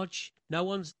 look, Rog, no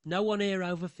one here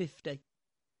over 50.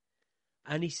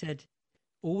 And he said,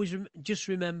 always just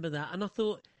remember that. And I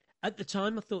thought, at the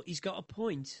time, he's got a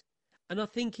point. And I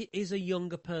think it is a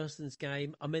younger person's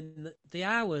game. I mean, the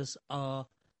hours are,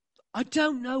 I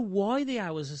don't know why the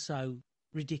hours are so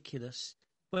ridiculous,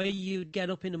 where you get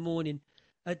up in the morning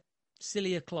at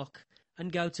silly o'clock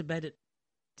and go to bed at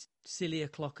silly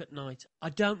o'clock at night. I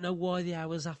don't know why the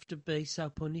hours have to be so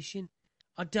punishing.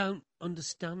 I don't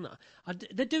understand that.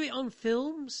 They do it on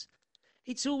films.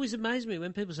 It's always amazed me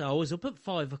when people say, I was up at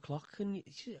 5 o'clock. And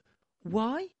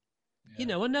why? Yeah. You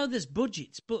know, I know there's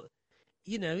budgets, but,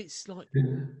 you know, it's like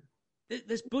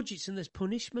there's budgets and there's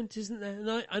punishment, isn't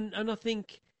there? And I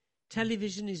think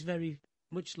television is very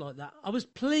much like that. I was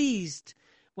pleased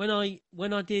when I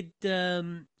did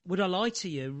Would I Lie to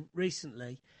You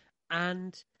recently,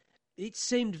 and it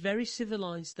seemed very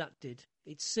civilised, that did.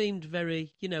 It seemed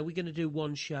very, you know, we're going to do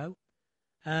one show.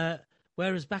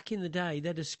 Whereas back in the day,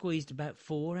 they'd have squeezed about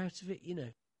 4 out of it, you know.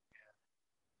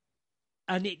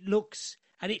 And it looks,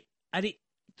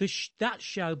 that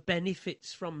show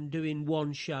benefits from doing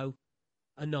one show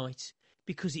a night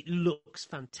because it looks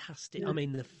fantastic. Yeah. I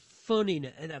mean, they're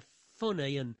funny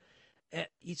and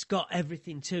it's got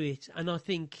everything to it. And I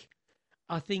think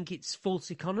it's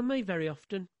false economy very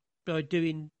often by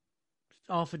doing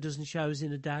half a dozen shows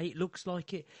in a day. It looks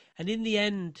like it. And in the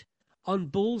end, on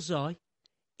Bullseye,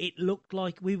 it looked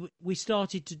like we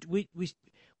started doing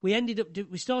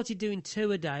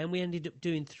 2 a day, and we ended up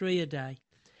doing 3 a day,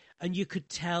 and you could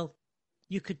tell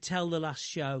the last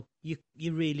show. You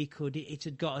really could.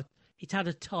 It had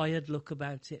a tired look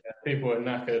about it. Yeah, people were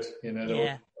knackered, you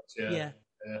know. Yeah.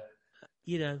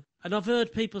 You know, and I've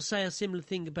heard people say a similar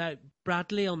thing about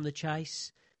Bradley on The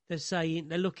Chase. They're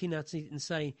looking at it and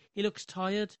saying he looks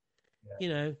tired. Yeah. You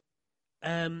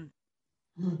know,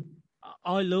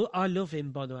 I love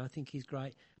him, by the way. I think he's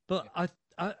great. But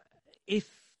yeah.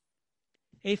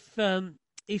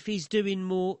 If he's doing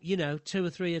more, you know, 2 or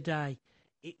 3 a day,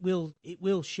 it will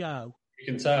show. You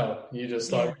can tell. You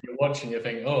just like you're watching, you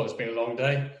think, oh, it's been a long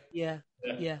day. Yeah.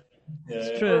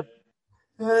 It's true.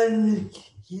 And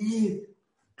you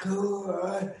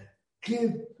go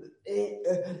give it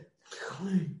a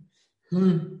time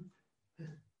and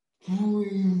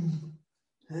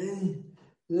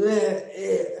let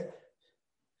it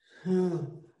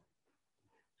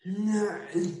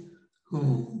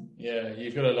Yeah,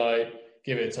 you've got to like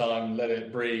give it time, let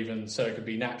it breathe, and so it could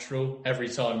be natural. Every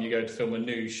time you go to film a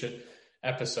new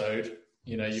episode,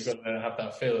 you know, you've got to have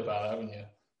that feel about it, haven't you?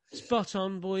 Spot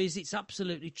on, boys. It's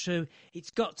absolutely true. It's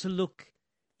got to look,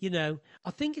 you know,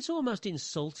 I think it's almost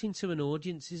insulting to an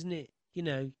audience, isn't it? You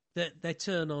know, that they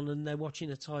turn on and they're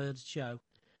watching a tired show,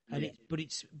 and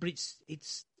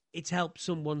it's helped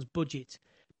someone's budget.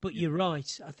 But you're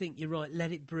right. I think you're right.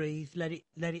 Let it breathe. Let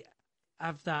it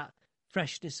have that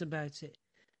freshness about it.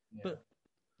 Yeah. But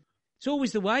it's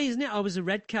always the way, isn't it? I was a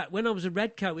Red Cat. When I was a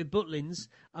Red Cat with Butlins,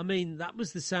 I mean, that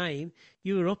was the same.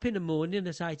 You were up in the morning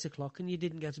at 8 o'clock and you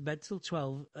didn't go to bed till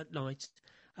 12 at night.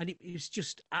 And it was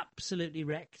just absolutely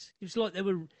wrecked. It was like they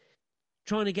were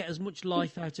trying to get as much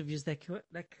life out of you as they could,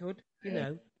 you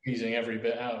know. Using every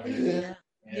bit out of you.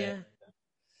 Yeah.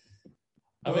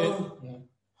 I mean,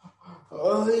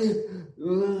 I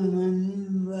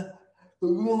remember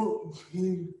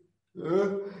watching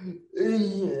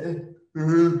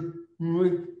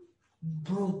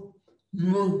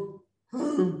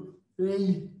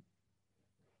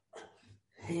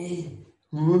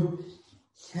was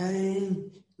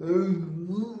saying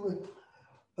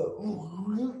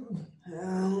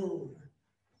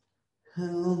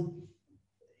how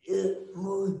it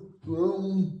was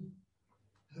wrong.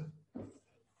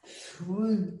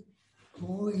 Sweep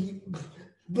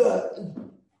back,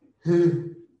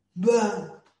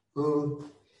 so.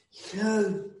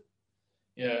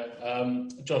 Yeah,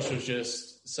 Josh was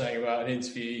just saying about an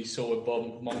interview he saw with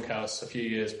Bob Monkhouse a few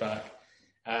years back,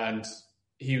 and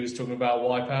he was talking about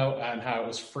Wipeout and how it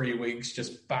was 3 weeks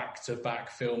just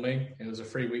back-to-back filming. It was a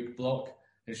 3-week block.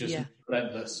 It was just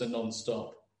relentless and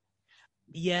non-stop.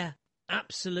 Yeah,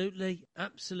 absolutely,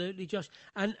 Josh.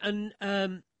 And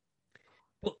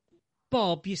but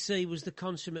Bob, you see, was the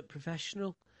consummate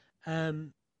professional.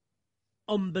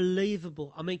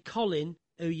 Unbelievable. I mean, Colin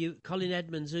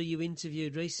Edmonds, who you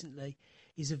interviewed recently,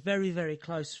 is a very, very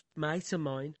close mate of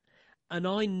mine, and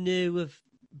I knew of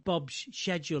Bob's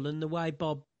schedule and the way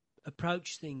Bob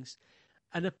approached things.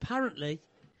 And apparently,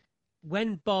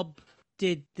 when Bob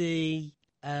did the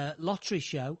lottery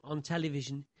show on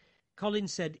television, Colin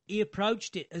said he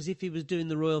approached it as if he was doing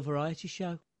the Royal Variety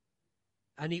Show,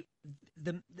 and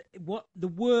the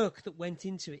work that went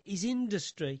into it, his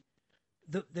industry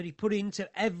that he put into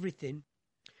everything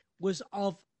was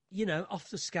off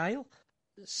the scale.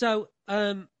 So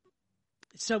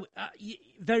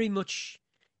very much,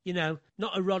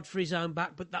 not a rod for his own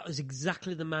back, but that was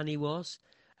exactly the man he was.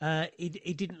 He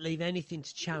didn't leave anything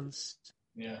to chance.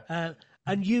 Yeah.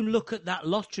 And you look at that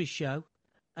lottery show.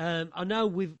 I know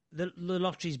the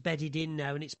lottery's bedded in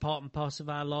now, and it's part and parcel of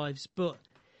our lives. But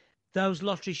those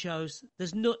lottery shows,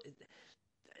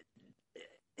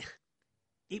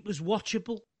 it was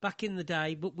watchable back in the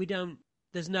day, but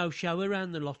there's no show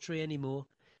around the lottery anymore,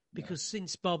 because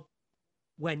since Bob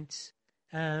went,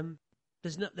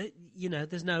 there's no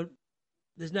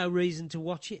reason to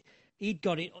watch it. He'd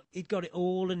got it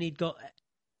all, and he'd got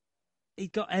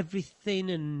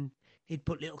everything, and he'd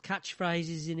put little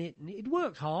catchphrases in it, and he'd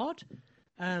worked hard.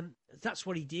 That's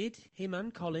what he did. Him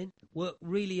and Colin worked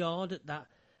really hard at that.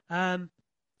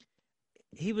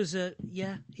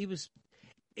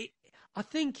 I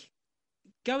think,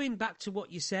 going back to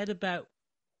what you said about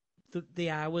the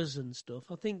hours and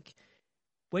stuff, I think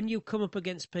when you come up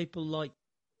against people like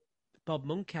Bob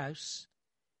Monkhouse,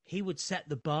 he would set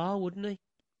the bar, wouldn't he?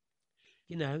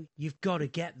 You've got to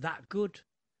get that good.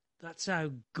 That's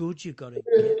how good you've got to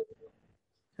get.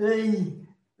 Hey,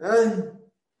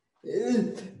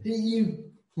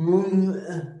 you want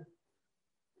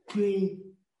to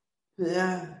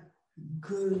that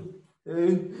good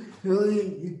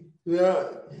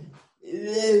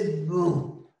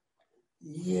level.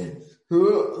 Yes.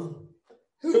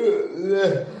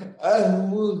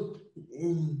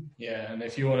 Yeah, and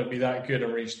if you want to be that good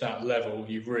and reach that level,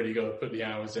 you've really got to put the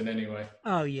hours in anyway.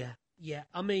 Oh, yeah.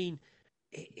 I mean,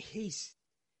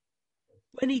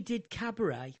 when he did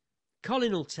Cabaret,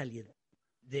 Colin will tell you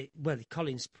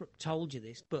Colin's told you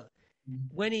this, but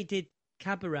when he did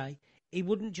Cabaret, he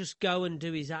wouldn't just go and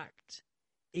do his act.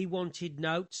 He wanted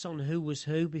notes on who was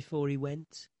who before he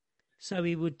went. So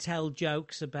he would tell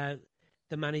jokes about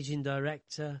the managing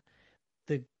director,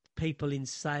 the people in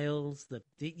sales,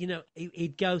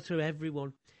 he'd go through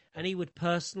everyone, and he would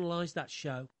personalise that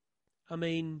show. I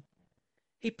mean,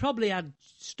 he probably had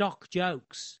stock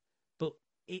jokes, but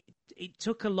it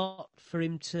took a lot for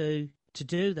him to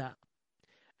do that.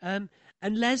 And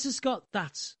Les has got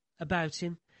that about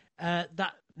him,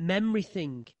 that memory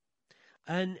thing.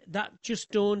 And that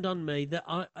just dawned on me that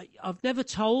I've never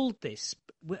told this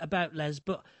about Les,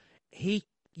 but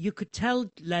you could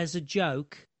tell Les a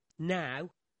joke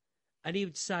now, and he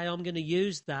would say, "I'm going to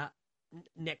use that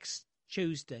next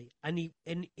Tuesday," and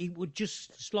he would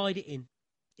just slide it in,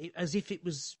 as if it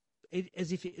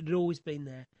had always been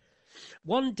there.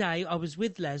 One day I was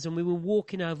with Les and we were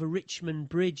walking over Richmond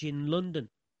Bridge in London,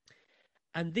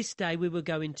 and this day we were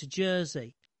going to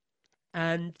Jersey,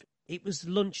 and it was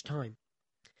lunchtime.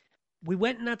 We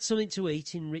went and had something to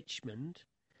eat in Richmond.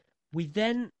 We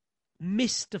then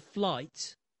missed a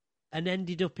flight and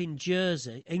ended up in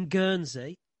Guernsey.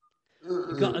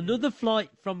 We got another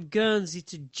flight from Guernsey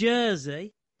to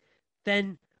Jersey.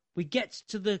 Then we get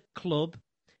to the club.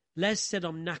 Les said,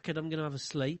 "I'm knackered, I'm going to have a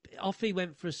sleep." Off he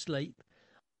went for a sleep.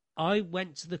 I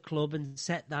went to the club and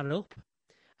set that up.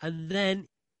 And then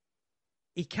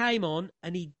he came on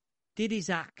and he did his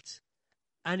act.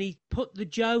 And he put the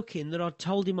joke in that I'd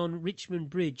told him on Richmond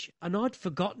Bridge. And I'd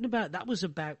forgotten about. That was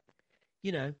about,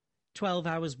 12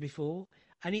 hours before.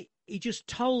 And he just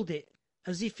told it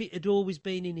as if it had always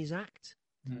been in his act.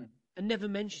 And never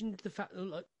mentioned the fact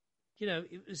that,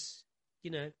 it was,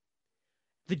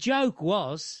 the joke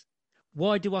was,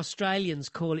 why do Australians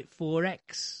call it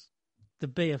 4X, the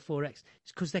beer 4X?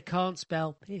 It's because they can't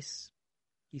spell piss,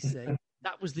 you see.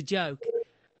 That was the joke.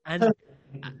 And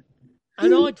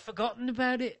I'd forgotten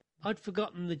about it. I'd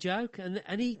forgotten the joke. And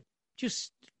he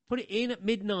just put it in at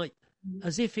midnight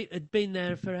as if it had been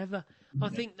there forever. I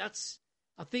think that's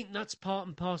part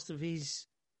and parcel of his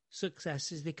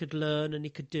success, is they could learn and he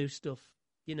could do stuff,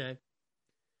 you know.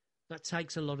 That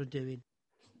takes a lot of doing.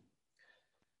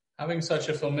 Having such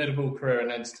a formidable career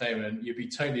in entertainment, you'd be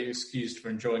totally excused for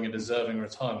enjoying a deserving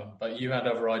retirement, but you had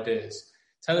other ideas.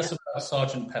 Tell us about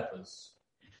Sergeant Pepper's.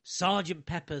 Sergeant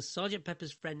Pepper's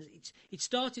Friends. It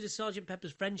started as Sergeant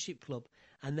Pepper's Friendship Club,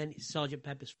 and then it's Sergeant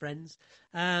Pepper's Friends.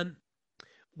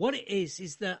 What it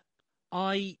is that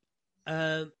I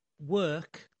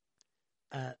work.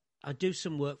 I do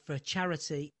some work for a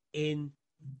charity in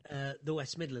the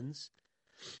West Midlands,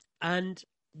 and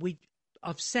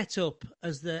I've set up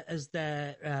as their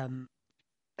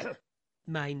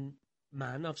main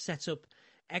man. I've set up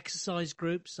exercise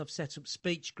groups. I've set up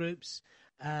speech groups.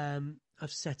 I've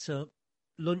set up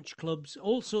lunch clubs,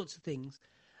 all sorts of things.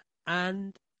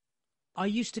 And I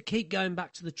used to keep going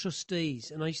back to the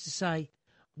trustees, and I used to say,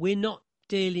 we're not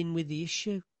dealing with the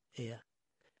issue here.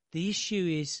 The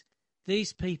issue is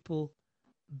these people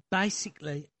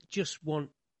basically just want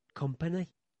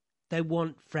company. They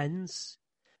want friends.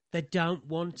 They don't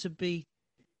want to be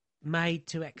made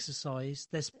to exercise.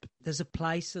 There's a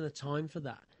place and a time for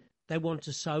that. They want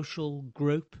a social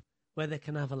group where they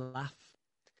can have a laugh.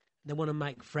 They want to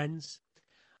make friends.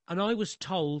 And I was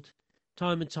told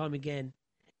time and time again,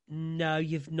 no,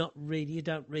 you don't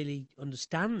really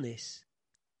understand this.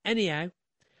 Anyhow,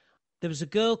 there was a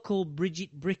girl called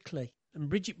Bridget Brickley, and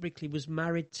Bridget Brickley was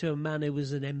married to a man who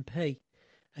was an MP,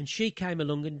 and she came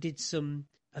along and did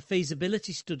a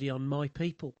feasibility study on my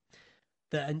people.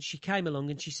 And she came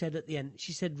along and she said at the end,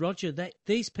 she said, Roger,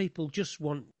 these people just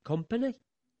want company.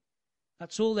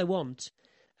 That's all they want.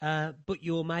 But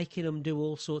you're making them do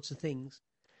all sorts of things.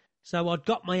 So I'd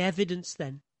got my evidence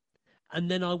then. And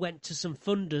then I went to some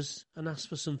funders and asked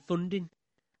for some funding.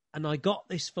 And I got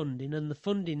this funding, and the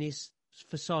funding is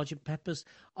for Sergeant Pepper's,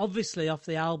 obviously off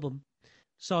the album,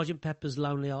 Sergeant Pepper's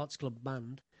Lonely Arts Club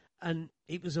Band. And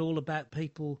it was all about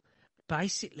people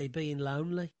basically being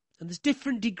lonely. And there's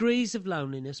different degrees of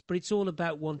loneliness, but it's all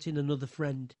about wanting another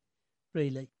friend,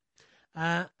 really.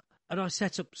 And I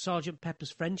set up Sergeant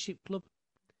Pepper's Friendship Club.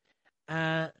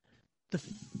 The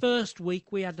first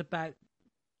week we had about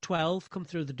 12 come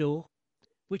through the door,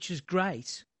 which was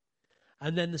great.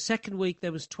 And then the second week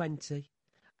there was 20.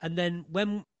 And then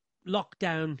when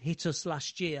lockdown hit us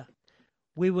last year,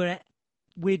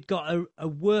 we'd got a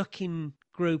working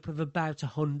group of about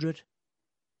 100.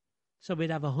 So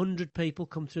we'd have 100 people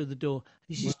come through the door.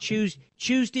 This is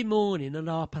Tuesday morning at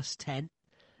 10:30.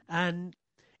 And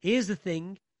here's the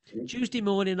thing. Tuesday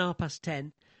morning,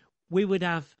 10:30, we would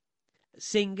have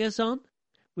singers on,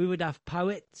 we would have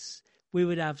poets, we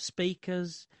would have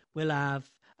speakers, we'll have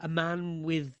a man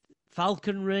with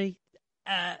falconry,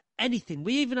 anything.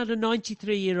 We even had a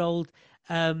 93-year-old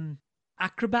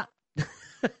acrobat.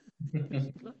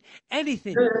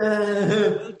 Anything.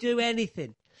 We'll do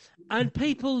anything. And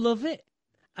people love it.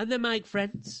 And they make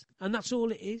friends. And that's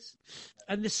all it is.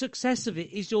 And the success of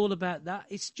it is all about that.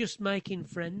 It's just making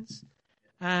friends.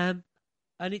 And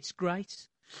it's great.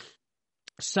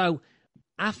 So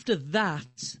after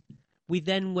that, we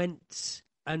then went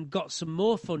and got some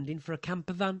more funding for a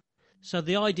camper van. So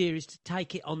the idea is to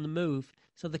take it on the move.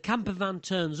 So the camper van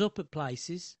turns up at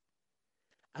places,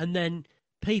 and then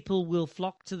people will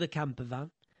flock to the camper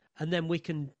van, and then we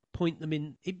can point them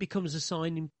in. It becomes a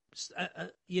signing,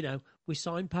 we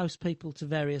signpost people to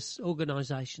various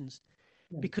organisations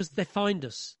because they find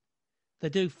us. They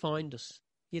do find us.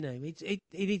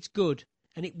 It's good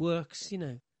and it works.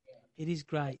 It is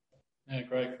great. Yeah,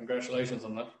 great. Congratulations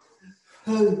on that.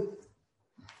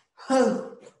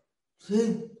 How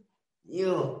did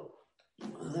your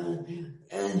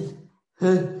entertainment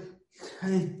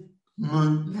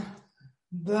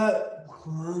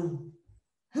background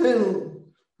help you?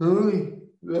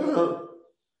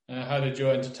 How did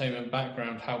your entertainment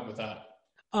background help with that?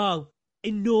 Oh,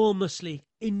 enormously.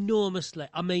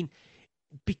 I mean,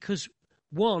 because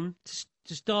one,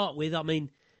 to start with,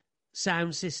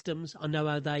 sound systems, I know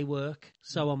how they work,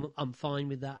 so I'm fine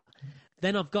with that.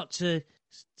 Then I've got to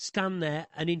stand there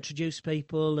and introduce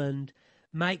people and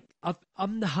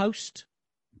I'm the host.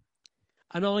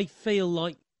 And I feel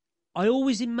like I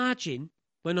always imagine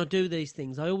when I do these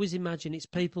things, it's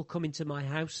people coming to my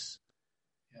house.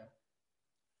 Yeah.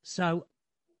 So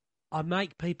I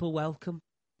make people welcome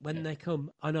when they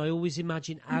come. And I always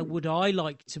imagine how would I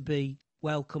like to be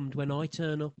welcomed when I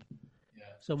turn up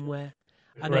somewhere,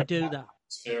 The and I correct do that.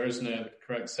 atmosphere, isn't it? The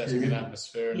correct setting and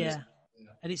atmosphere. Yeah,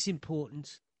 and it's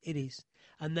important. It is,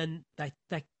 and then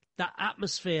that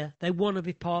atmosphere, they want to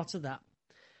be part of that.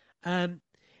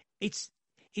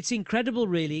 It's incredible,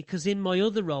 really, because in my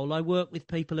other role, I work with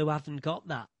people who haven't got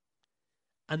that,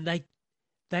 and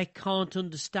they can't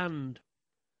understand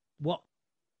what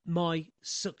my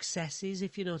success is,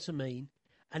 if you know what I mean.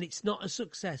 And it's not a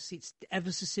success. It's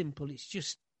ever so simple. It's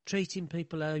just treating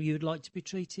people how you'd like to be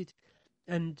treated.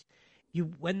 And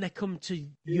when they come to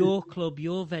your club,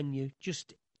 your venue,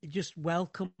 just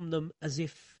welcome them as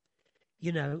if,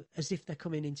 as if they're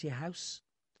coming into your house.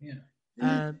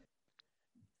 Yeah.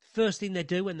 First thing they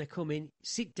do when they come in,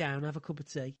 sit down, have a cup of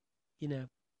tea,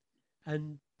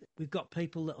 and we've got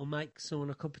people that will make someone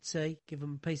a cup of tea, give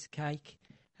them a piece of cake,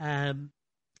 and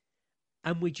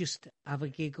we just have a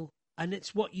giggle. And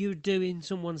it's what you do in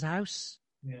someone's house.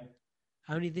 Yeah.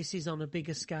 Only this is on a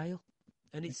bigger scale,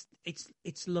 and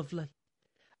it's lovely.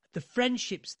 The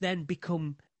friendships then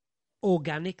become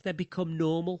organic; they become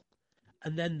normal,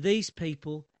 and then these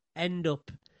people end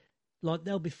up like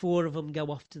there'll be 4 of them go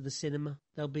off to the cinema.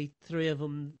 There'll be 3 of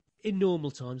them in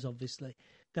normal times, obviously.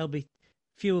 There'll be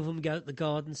few of them go to the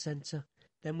garden centre.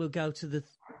 Then we'll go to the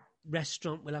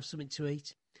restaurant. We'll have something to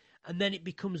eat, and then it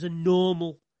becomes a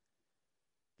normal.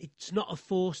 It's not a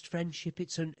forced friendship.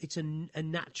 It's a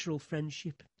natural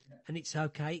friendship, and it's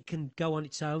okay. It can go on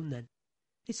its own. Then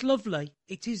it's lovely.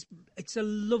 It is. It's a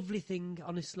lovely thing.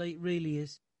 Honestly, it really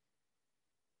is.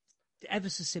 Ever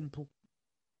so simple.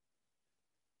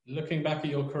 Looking back at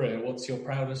your career, what's your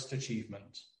proudest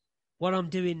achievement? What I'm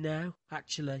doing now,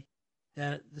 actually,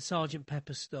 the Sergeant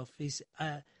Pepper stuff is.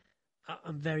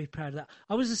 I'm very proud of that.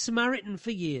 I was a Samaritan for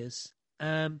years.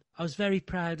 I was very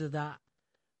proud of that,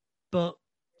 but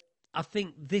I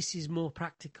think this is more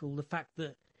practical. The fact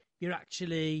that you're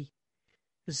actually,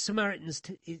 the Samaritans,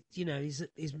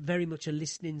 is very much a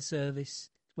listening service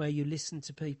where you listen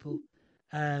to people,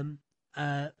 and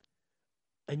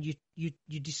you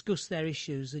discuss their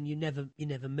issues, and you never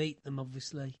meet them,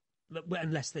 obviously,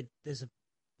 unless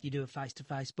you do a face to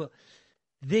face. But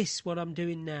this, what I'm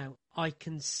doing now, I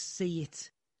can see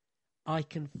it. I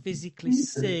can physically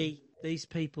see these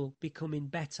people becoming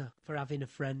better for having a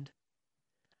friend.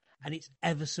 And it's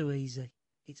ever so easy.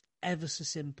 It's ever so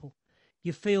simple.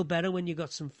 You feel better when you've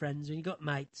got some friends, when you've got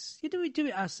mates. We do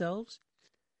it ourselves,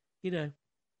 when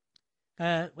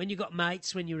you got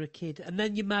mates when you're a kid. And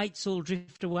then your mates all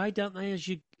drift away, don't they, as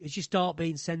you start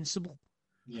being sensible.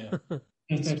 Yeah.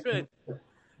 It's true.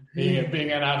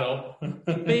 Being an adult.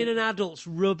 Being an adult's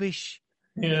rubbish.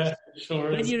 Yeah, sure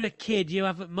When is. you're a kid,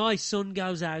 my son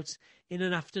goes out in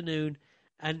an afternoon,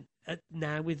 and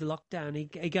now with lockdown,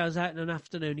 he goes out in an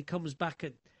afternoon, he comes back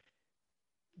at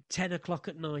 10 o'clock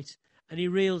at night, and he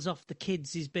reels off the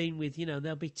kids he's been with.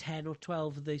 There'll be 10 or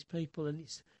 12 of these people, and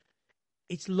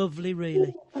it's lovely,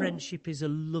 really. Friendship is a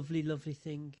lovely, lovely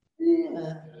thing.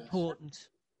 Yeah. Important.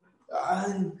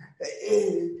 And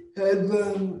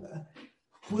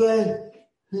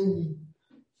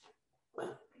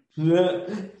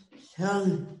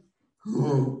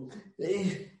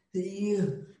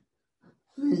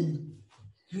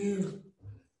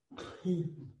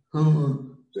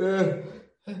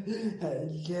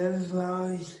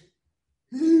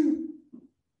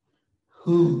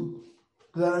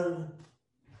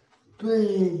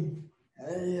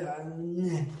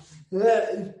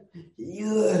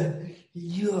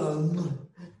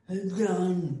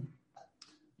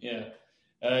Yeah.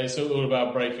 It's all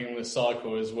about breaking the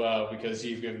cycle as well, because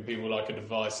you've given people like a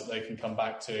device that they can come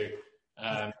back to,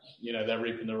 and they're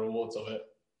reaping the rewards of it.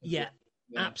 Yeah,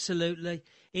 absolutely.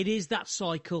 It is that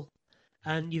cycle,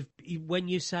 and when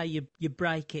you say you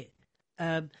break it,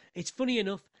 it's funny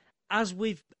enough. As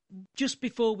we've just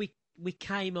before we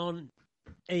came on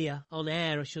air,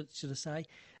 I should I say,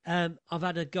 I've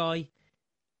had a guy.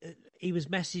 He was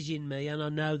messaging me, and I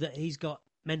know that he's got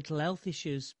mental health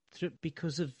issues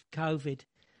because of COVID,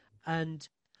 and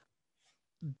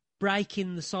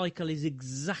breaking the cycle is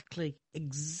exactly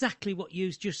what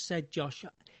you just said, Josh.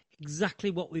 Exactly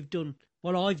what we've done,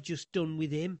 what I've just done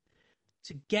with him,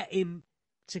 to get him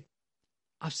to.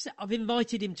 I've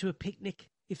invited him to a picnic.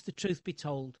 If the truth be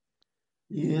told,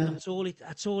 yeah, that's all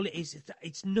it is.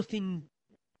 It's nothing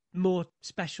more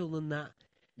special than that.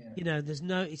 Yeah.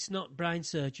 It's not brain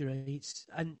surgery.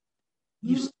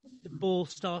 The ball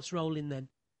starts rolling then,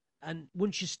 and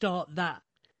once you start that,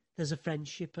 there's a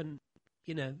friendship, and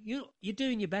you're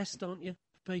doing your best, aren't you,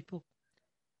 for people?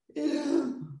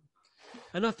 yeah.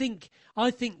 And I think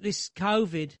this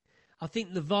COVID, I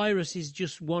think the virus is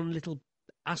just one little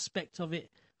aspect of it.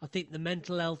 I think the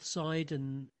mental health side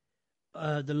and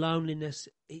the loneliness,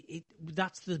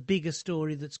 that's the bigger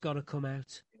story that's got to come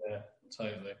out. Yeah,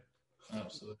 totally.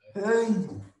 Absolutely.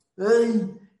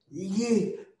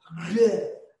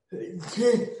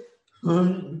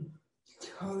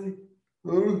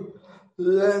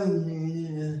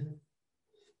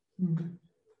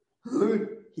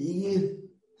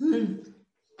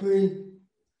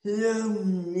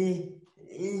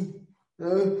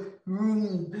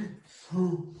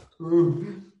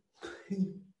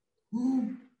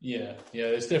 Yeah,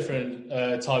 there's different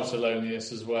types of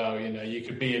loneliness as well. You know, you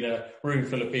could be in a room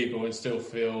full of people and still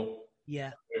feel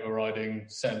overriding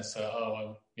sense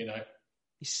that,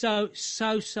 You're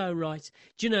so right.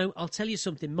 Do you know, I'll tell you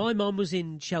something. My mum was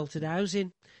in sheltered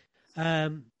housing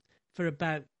for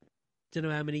about, don't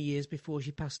know how many years before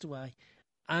she passed away.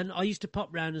 And I used to pop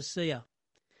round and see her.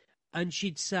 And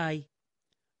she'd say,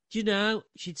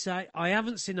 I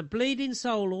haven't seen a bleeding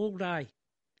soul all day.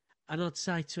 And I'd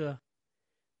say to her,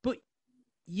 but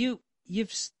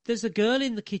there's a girl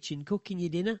in the kitchen cooking your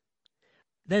dinner.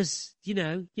 There's,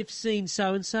 you've seen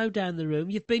so-and-so down the room.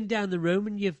 You've been down the room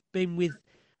and you've been with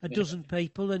a dozen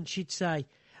people. And she'd say,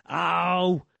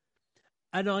 oh,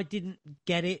 and I didn't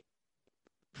get it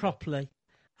properly.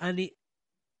 And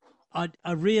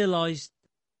I realised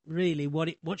really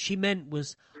what she meant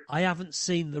was I haven't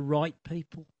seen the right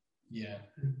people. Yeah.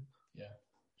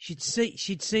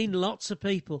 She'd seen lots of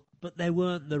people, but they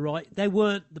weren't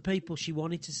the people she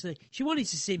wanted to see. She wanted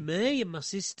to see me and my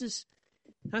sisters.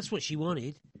 That's what she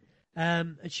wanted.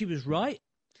 And she was right,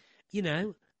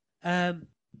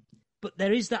 but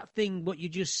there is that thing, what you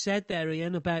just said there,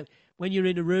 Ian, about when you're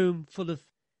in a room full of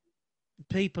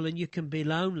people and you can be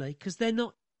lonely because they're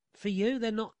not for you.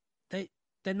 They're not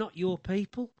your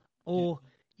people, or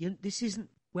this isn't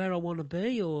where I want to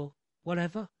be, or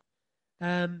whatever.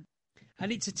 And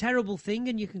it's a terrible thing,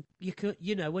 and you can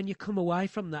when you come away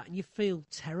from that and you feel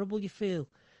terrible, you feel,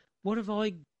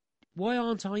 why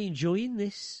aren't I enjoying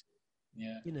this?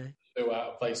 Yeah. Feel out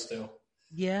of place still.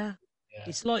 Yeah.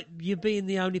 It's like you being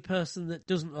the only person that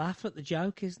doesn't laugh at the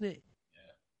joke, isn't it?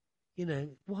 Yeah.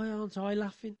 Why aren't I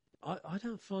laughing? I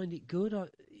don't find it good.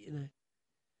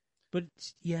 But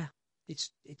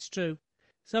it's true.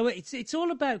 So it's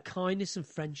all about kindness and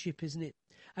friendship, isn't it?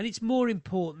 And it's more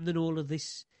important than all of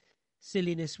this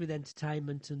silliness with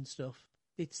entertainment and stuff.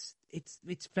 It's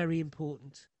very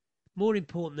important, more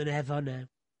important than ever now.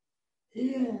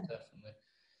 Yeah. Definitely.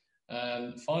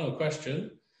 And final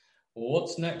question: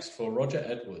 what's next for Roger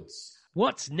Edwards?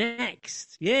 What's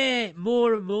next? Yeah,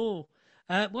 more and more.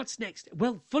 What's next?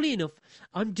 Well, fully enough,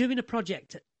 I'm doing a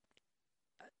project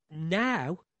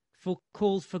now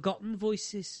called Forgotten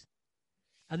Voices,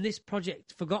 and this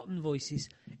project, Forgotten Voices,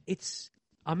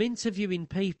 I'm interviewing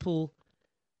people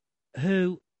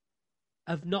who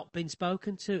have not been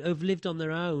spoken to, who've lived on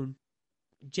their own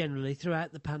generally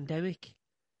throughout the pandemic.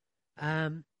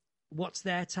 What's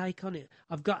their take on it?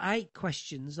 I've got 8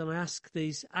 questions, and I ask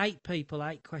these 8 people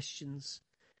 8 questions.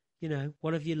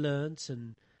 What have you learnt,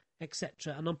 and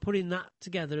etc. And I'm putting that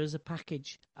together as a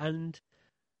package, and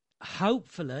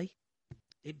hopefully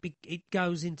it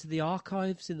goes into the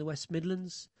archives in the West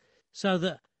Midlands, so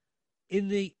that in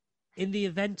the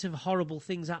event of horrible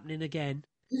things happening again,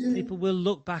 people will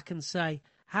look back and say,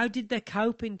 how did they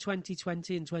cope in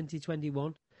 2020 and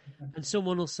 2021? And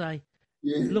someone will say,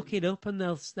 look it up, and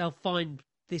they'll find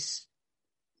this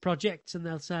project, and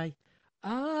they'll say,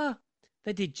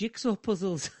 they did jigsaw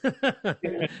puzzles.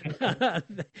 They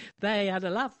had a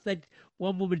laugh.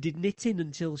 One woman did knitting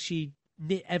until she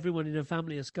knit everyone in her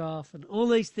family a scarf, and all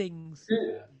these things.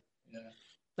 Yeah.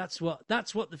 That's what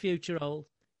the future holds.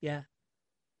 Yeah.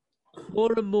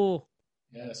 More and more.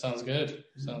 Yeah, sounds good.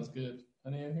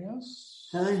 Anything else?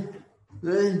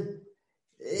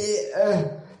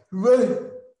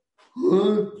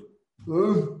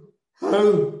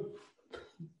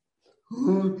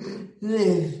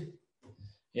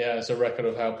 Yeah, it's a record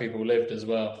of how people lived as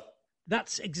well.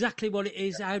 That's exactly what it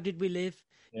is. How did we live?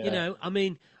 Yeah. I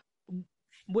mean,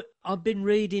 I've been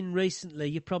reading recently,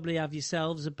 you probably have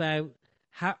yourselves, about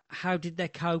how did they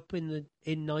cope in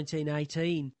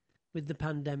 1918 with the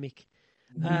pandemic.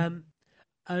 Mm-hmm.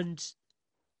 And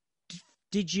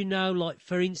did you know, like,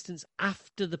 for instance,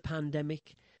 after the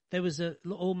pandemic, there was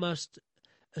almost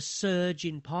a surge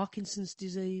in Parkinson's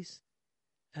disease.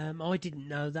 I didn't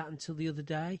know that until the other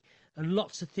day, and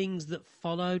lots of things that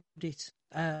followed it.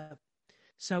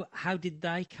 So how did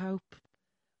they cope?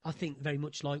 I think very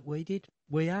much like we did.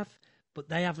 We have, but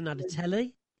they haven't had a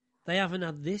telly. They haven't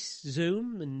had this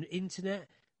Zoom and internet.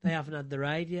 They haven't had the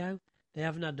radio. They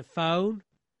haven't had the phone.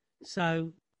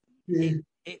 So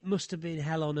it must have been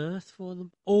hell on earth for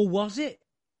them. Or was it?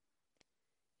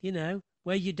 You know,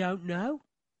 where you don't know.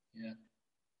 Yeah.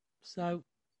 So.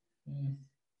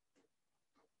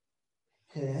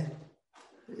 Yeah.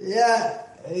 Yeah.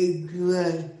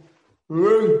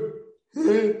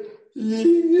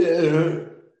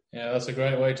 Yeah, that's a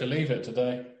great way to leave it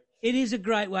today. It is a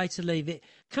great way to leave it.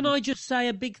 Can I just say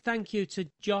a big thank you to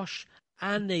Josh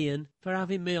and Ian for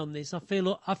having me on this? I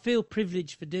feel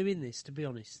privileged for doing this, to be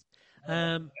honest.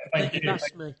 Thank you.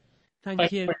 Asked me.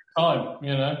 Thank you. For your time,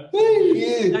 you know.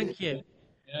 Thank you.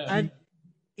 Yeah. And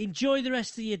enjoy the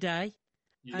rest of your day.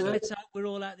 You And too. let's hope we're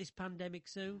all out this pandemic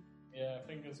soon. Yeah,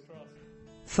 fingers crossed.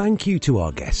 Thank you to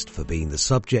our guest for being the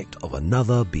subject of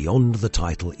another Beyond the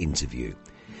Title interview.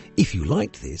 If you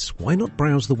liked this, why not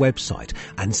browse the website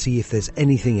and see if there's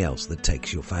anything else that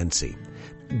takes your fancy.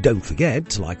 Don't forget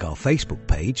to like our Facebook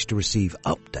page to receive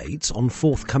updates on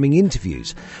forthcoming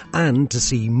interviews and to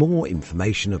see more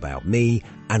information about me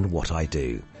and what I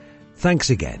do. Thanks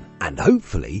again, and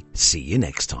hopefully see you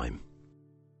next time.